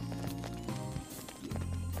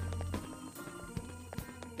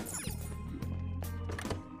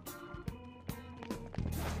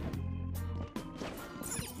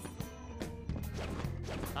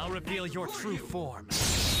 I'll reveal your true form.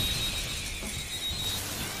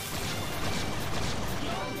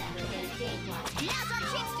 Now's our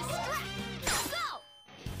chance to strike! Go!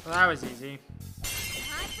 Well, that was easy.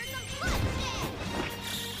 Time for some bloodshed!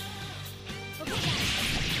 Okay,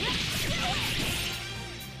 guys, let's do it!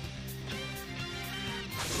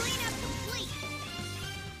 Cleanup complete!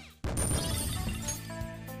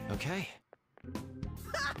 Okay.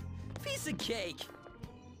 Ha! Piece of cake!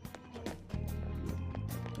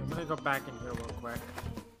 I'm gonna go back in here real quick.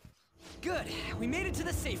 Good. We made it to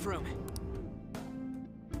the safe room.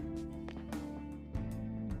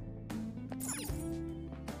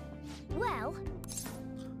 Well...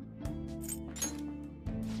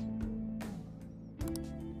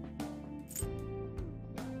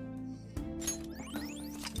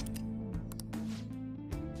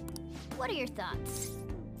 What are your thoughts?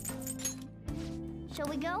 Shall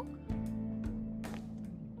we go?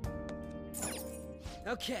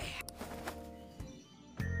 Okay.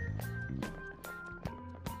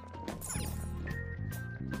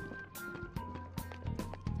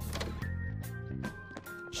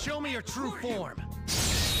 Show me your true form.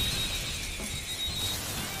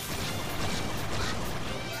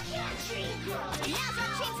 Now's our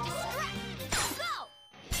chance to strike! Go!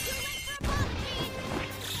 Too late for a bomb, Gene!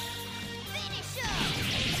 Finish him!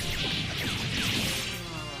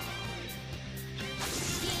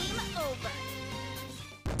 Game over.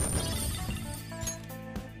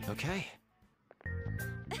 Okay.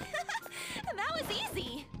 That was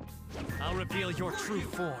easy. I'll reveal your true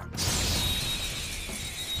form.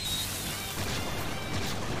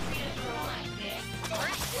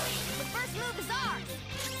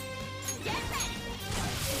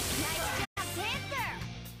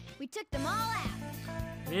 took them all out.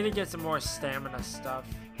 I need to get some more stamina stuff.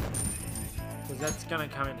 Because that's gonna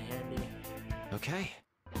come in handy. Okay.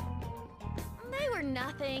 They were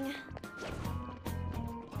nothing.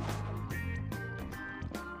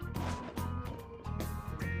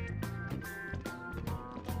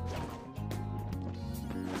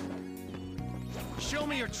 Show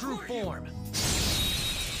me your true form.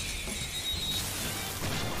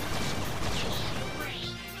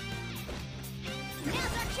 Now's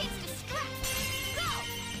our chance to strike. Go!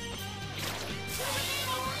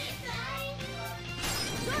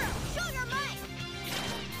 Zoro, show your might!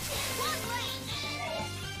 One lane!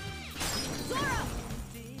 Zoro!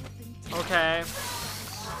 Okay.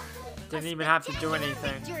 Didn't even have to do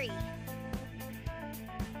anything. Victory!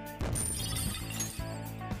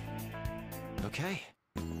 Okay.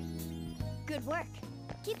 Good work.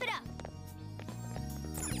 Keep it up.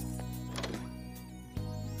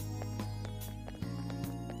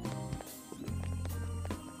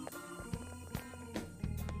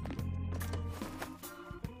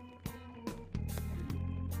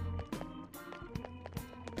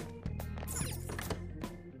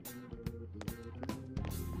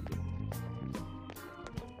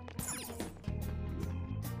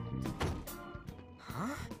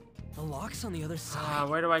 Huh? The lock's on the other side.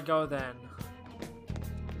 Where do I go then?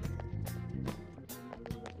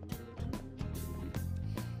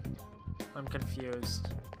 I'm confused.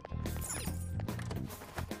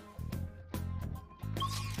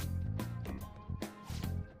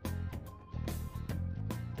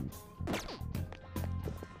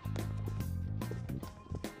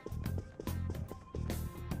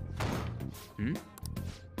 Hmm?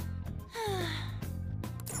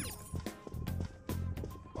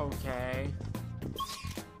 Okay.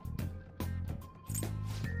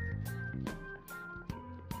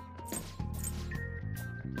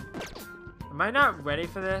 Am I not ready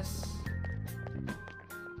for this?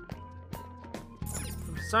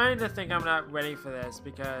 I'm starting to think I'm not ready for this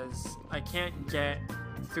because I can't get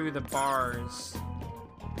through the bars.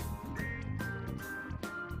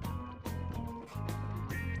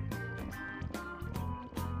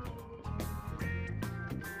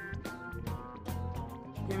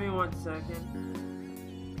 Give me 1 second.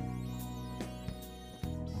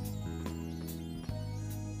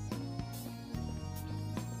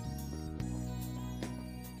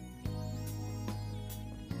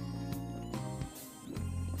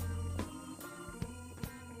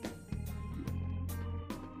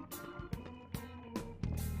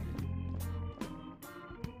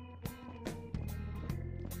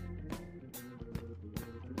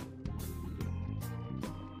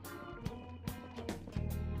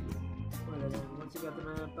 Once you got the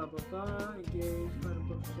map, blah blah blah, engage, find a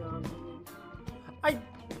bookshop.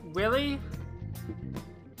 Really?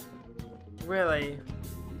 Really?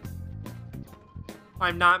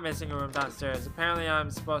 I'm not missing a room downstairs. Apparently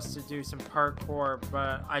I'm supposed to do some parkour,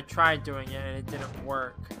 but I tried doing it and it didn't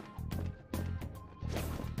work.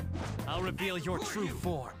 I'll reveal your true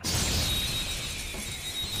form.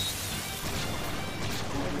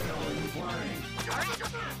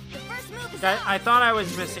 I thought I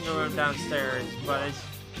was missing a room downstairs, but it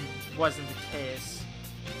wasn't the case.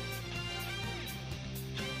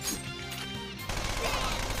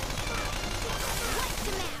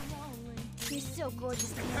 You're so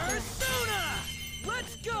gorgeous. Persona!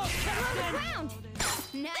 Let's go, Captain! Ground!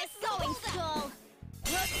 Nice going, Skull!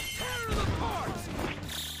 Let's tear them apart!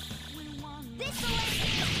 This way!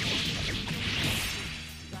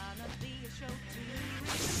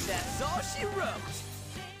 That's all she wrote!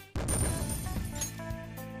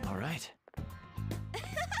 All right.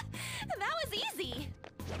 That was easy.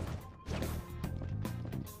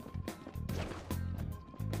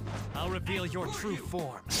 I'll reveal your true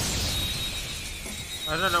form.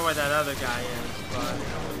 I don't know where that other guy is, but...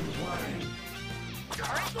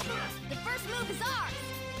 Alright, the first move is ours!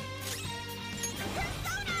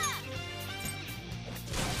 Persona!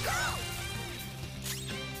 Go!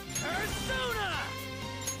 Persona!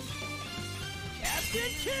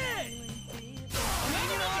 Captain Kid! Bring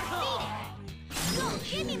it on! Go,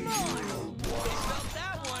 give me more! Felt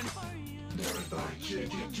that one!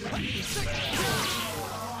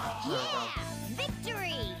 Yeah!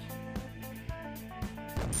 Victory!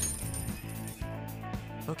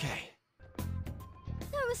 Okay.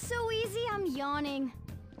 That was so easy, I'm yawning.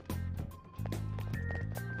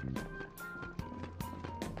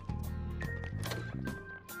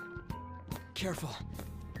 Careful.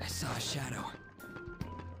 I saw a shadow.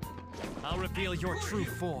 I'll reveal your true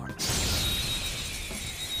form.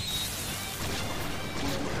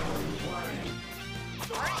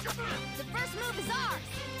 The first move is ours!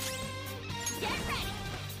 Get ready!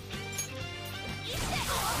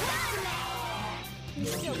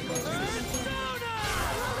 Still close. On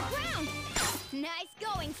the ground. Nice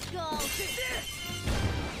going, Skull.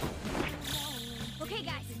 Okay,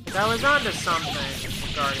 guys. That was onto something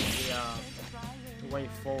regarding the way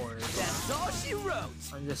forward. That's all she wrote.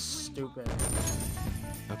 I'm just stupid.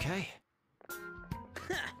 Okay.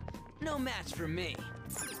 No match for me.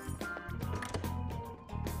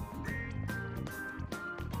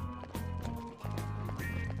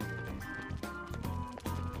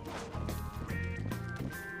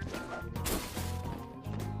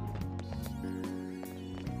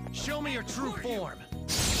 Show me your true form.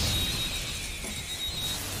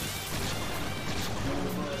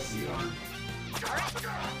 Alright,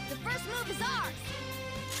 the first move is ours.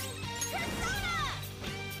 Persona!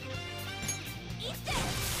 Eat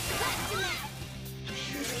this! Back to that!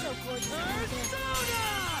 You're so gorgeous. Persona!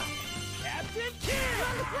 Captain Kidd! You're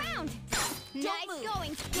on the ground! Nice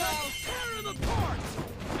going, Skull! Tear him apart!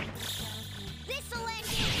 This'll end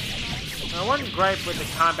you! Now, one gripe with the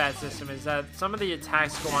combat system is that some of the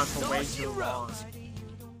attacks go on for way too long.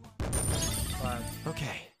 But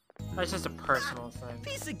okay, that's just a personal thing.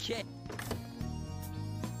 Piece of cake.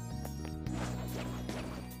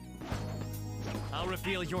 I'll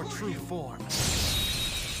reveal your true form.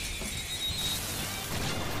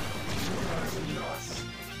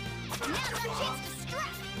 Now's our chance to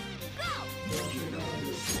strike! Go! Enemy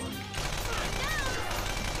defeated!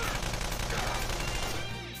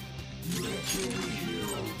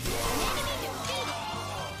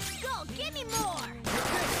 Go, give me more!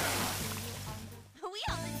 We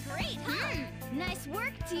all did great, huh? Nice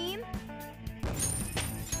work, team!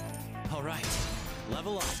 All right,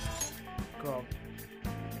 level up. Cool.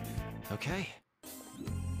 Okay.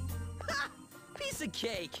 Piece of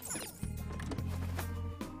cake. I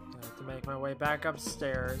have to make my way back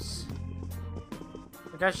upstairs.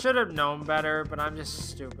 Like, I should have known better, but I'm just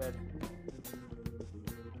stupid.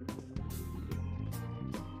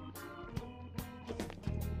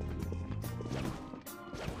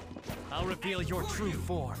 I'll reveal your true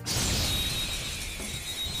form.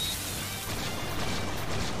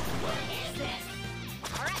 What is this?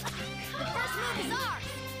 Alright, the first move is ours!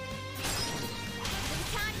 The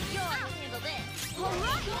time is yours! I'll handle this! Alright,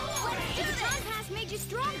 let's do this! The time pass made you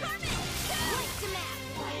stronger! Right to map!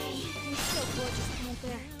 You're so gorgeous,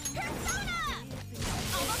 Panther! Persona!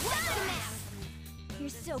 Almost right to map! You're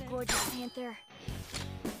so gorgeous, Panther.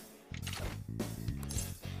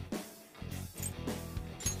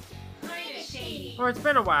 Oh, it's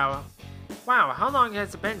been a while. Wow, how long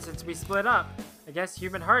has it been since we split up? I guess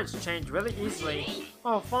human hearts change really easily.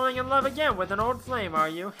 Oh, falling in love again with an old flame, are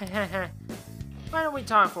you? Why don't we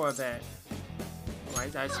talk for a bit?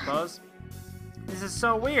 Right, I suppose. This is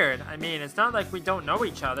so weird. I mean, it's not like we don't know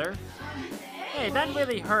each other. Hey, that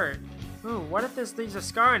really hurt. Ooh, what if this leaves a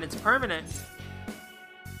scar and it's permanent?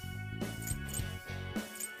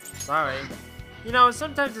 Sorry. You know,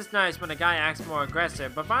 sometimes it's nice when a guy acts more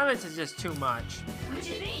aggressive, but violence is just too much.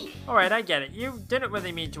 Alright, I get it. You didn't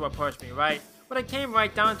really mean to approach me, right? When it came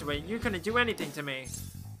right down to it, you couldn't do anything to me.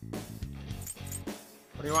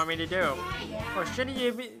 What do you want me to do? Or shouldn't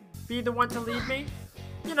you be the one to lead me?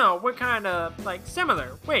 You know, we're kinda, like,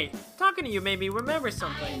 similar. Wait, talking to you made me remember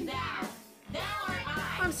something.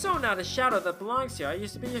 I'm so not a shadow that belongs here. I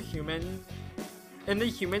used to be a human in the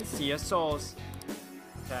human sea of souls.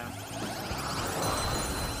 Okay.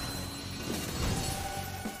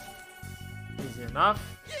 Easy enough.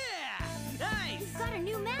 Yeah! Nice! You've got a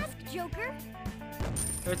new mask, Joker!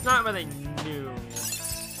 It's not really new.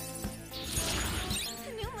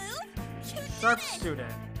 New move? Sharp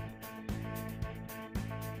student.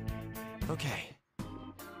 Okay.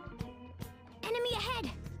 Enemy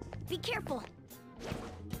ahead! Be careful!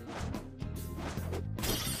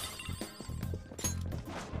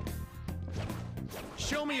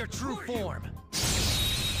 Show me your true form.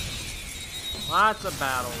 Lots of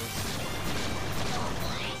battles.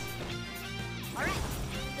 Alright,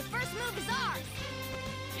 the first move is ours!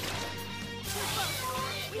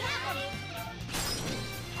 We have him!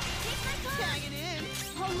 Take my time! Tagging in!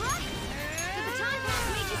 Alright! The baton pass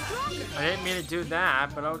made you stronger! I didn't mean to do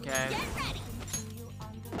that, but okay. Get ready!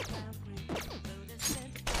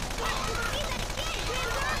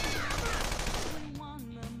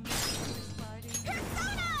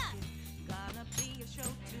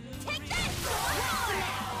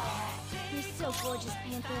 You're so gorgeous,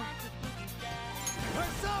 Panther.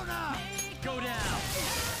 Persona! Go down!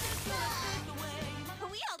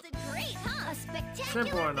 We all did great, huh? A spectacular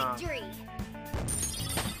Simple enough. victory!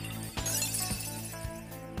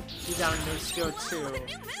 You got a new skill too. Whoa, a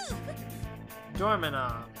new move!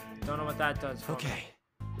 Dormina. Don't know what that does for me. Okay.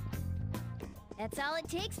 That's all it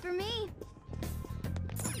takes for me.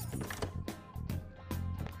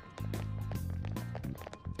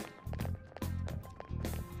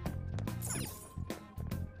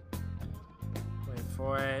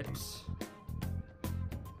 for it.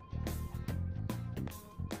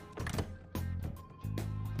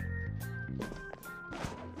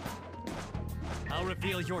 I'll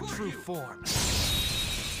reveal your true form.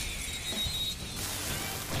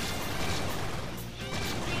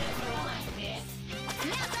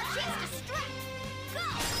 Now's our chance to strike! Go!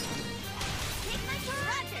 Take my turn!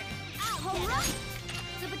 Roger! All right!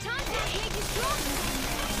 The baton pass made you stronger!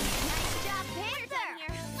 Nice job, Panther!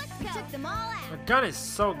 Let's go! You took them all out! The gun is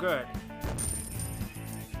so good.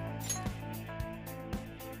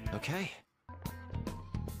 Okay.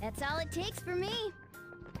 That's all it takes for me.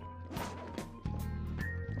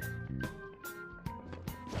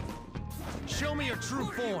 Show me your true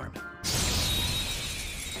form.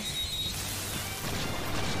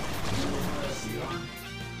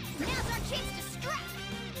 Now's our chance to strike!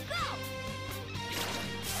 Go!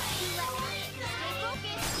 Stay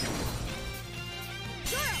focused!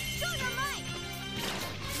 Girl, show your might!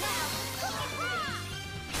 Now, cookie rock!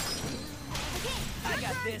 Okay, I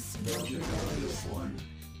got this.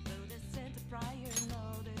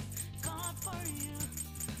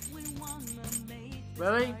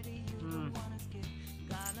 Really?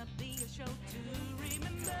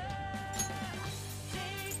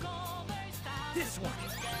 This one.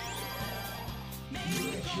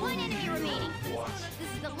 One enemy remaining. This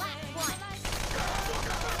is the last one.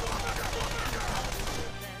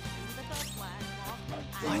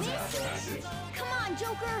 Miss? Come on,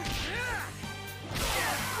 Joker!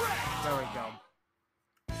 There we go.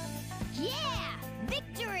 Yeah!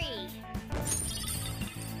 Victory!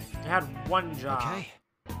 You had one job. Okay.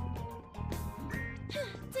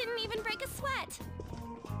 Didn't even break a sweat.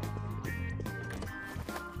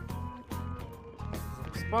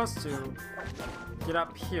 I'm supposed to get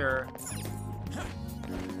up here.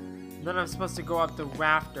 Then I'm supposed to go up the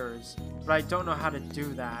rafters, but I don't know how to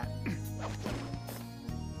do that.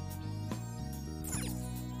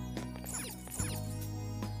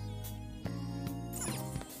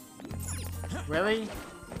 Really?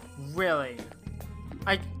 Really?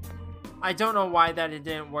 I don't know why that it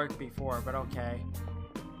didn't work before, but okay.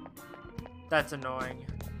 That's annoying.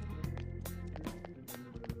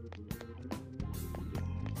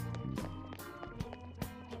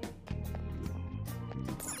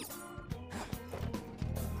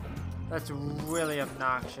 That's really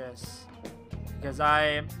obnoxious. Because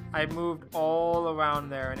I moved all around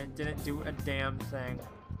there and it didn't do a damn thing.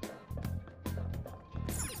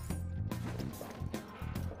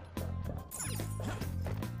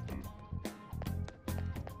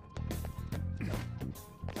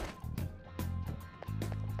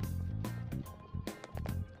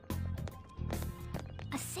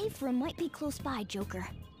 A safe room might be close by, Joker.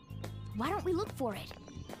 Why don't we look for it?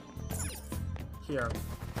 Here.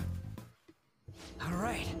 All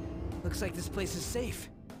right. Looks like this place is safe.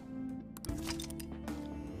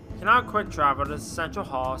 Can now quick travel to the Central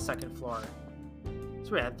Hall, 2nd floor.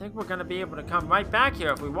 Sweet, I think we're gonna be able to come right back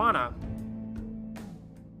here if we wanna.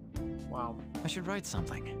 Wow. I should write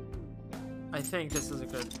something. I think this is a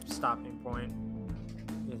good stopping point.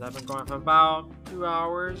 Because I've been going for about 2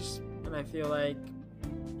 hours, and I feel like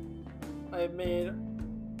I've made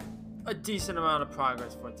a decent amount of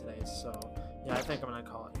progress for today, so yeah, I think I'm gonna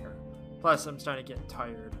call it here. Plus, I'm starting to get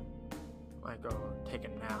tired. I go take a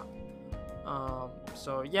nap.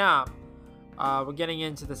 So yeah, we're getting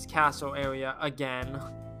into this castle area again.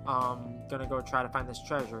 Gonna go try to find this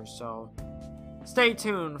treasure, so stay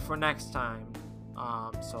tuned for next time.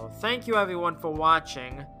 So thank you everyone for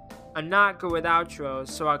watching. I'm not good with outros,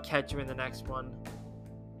 so I'll catch you in the next one.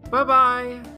 Bye bye!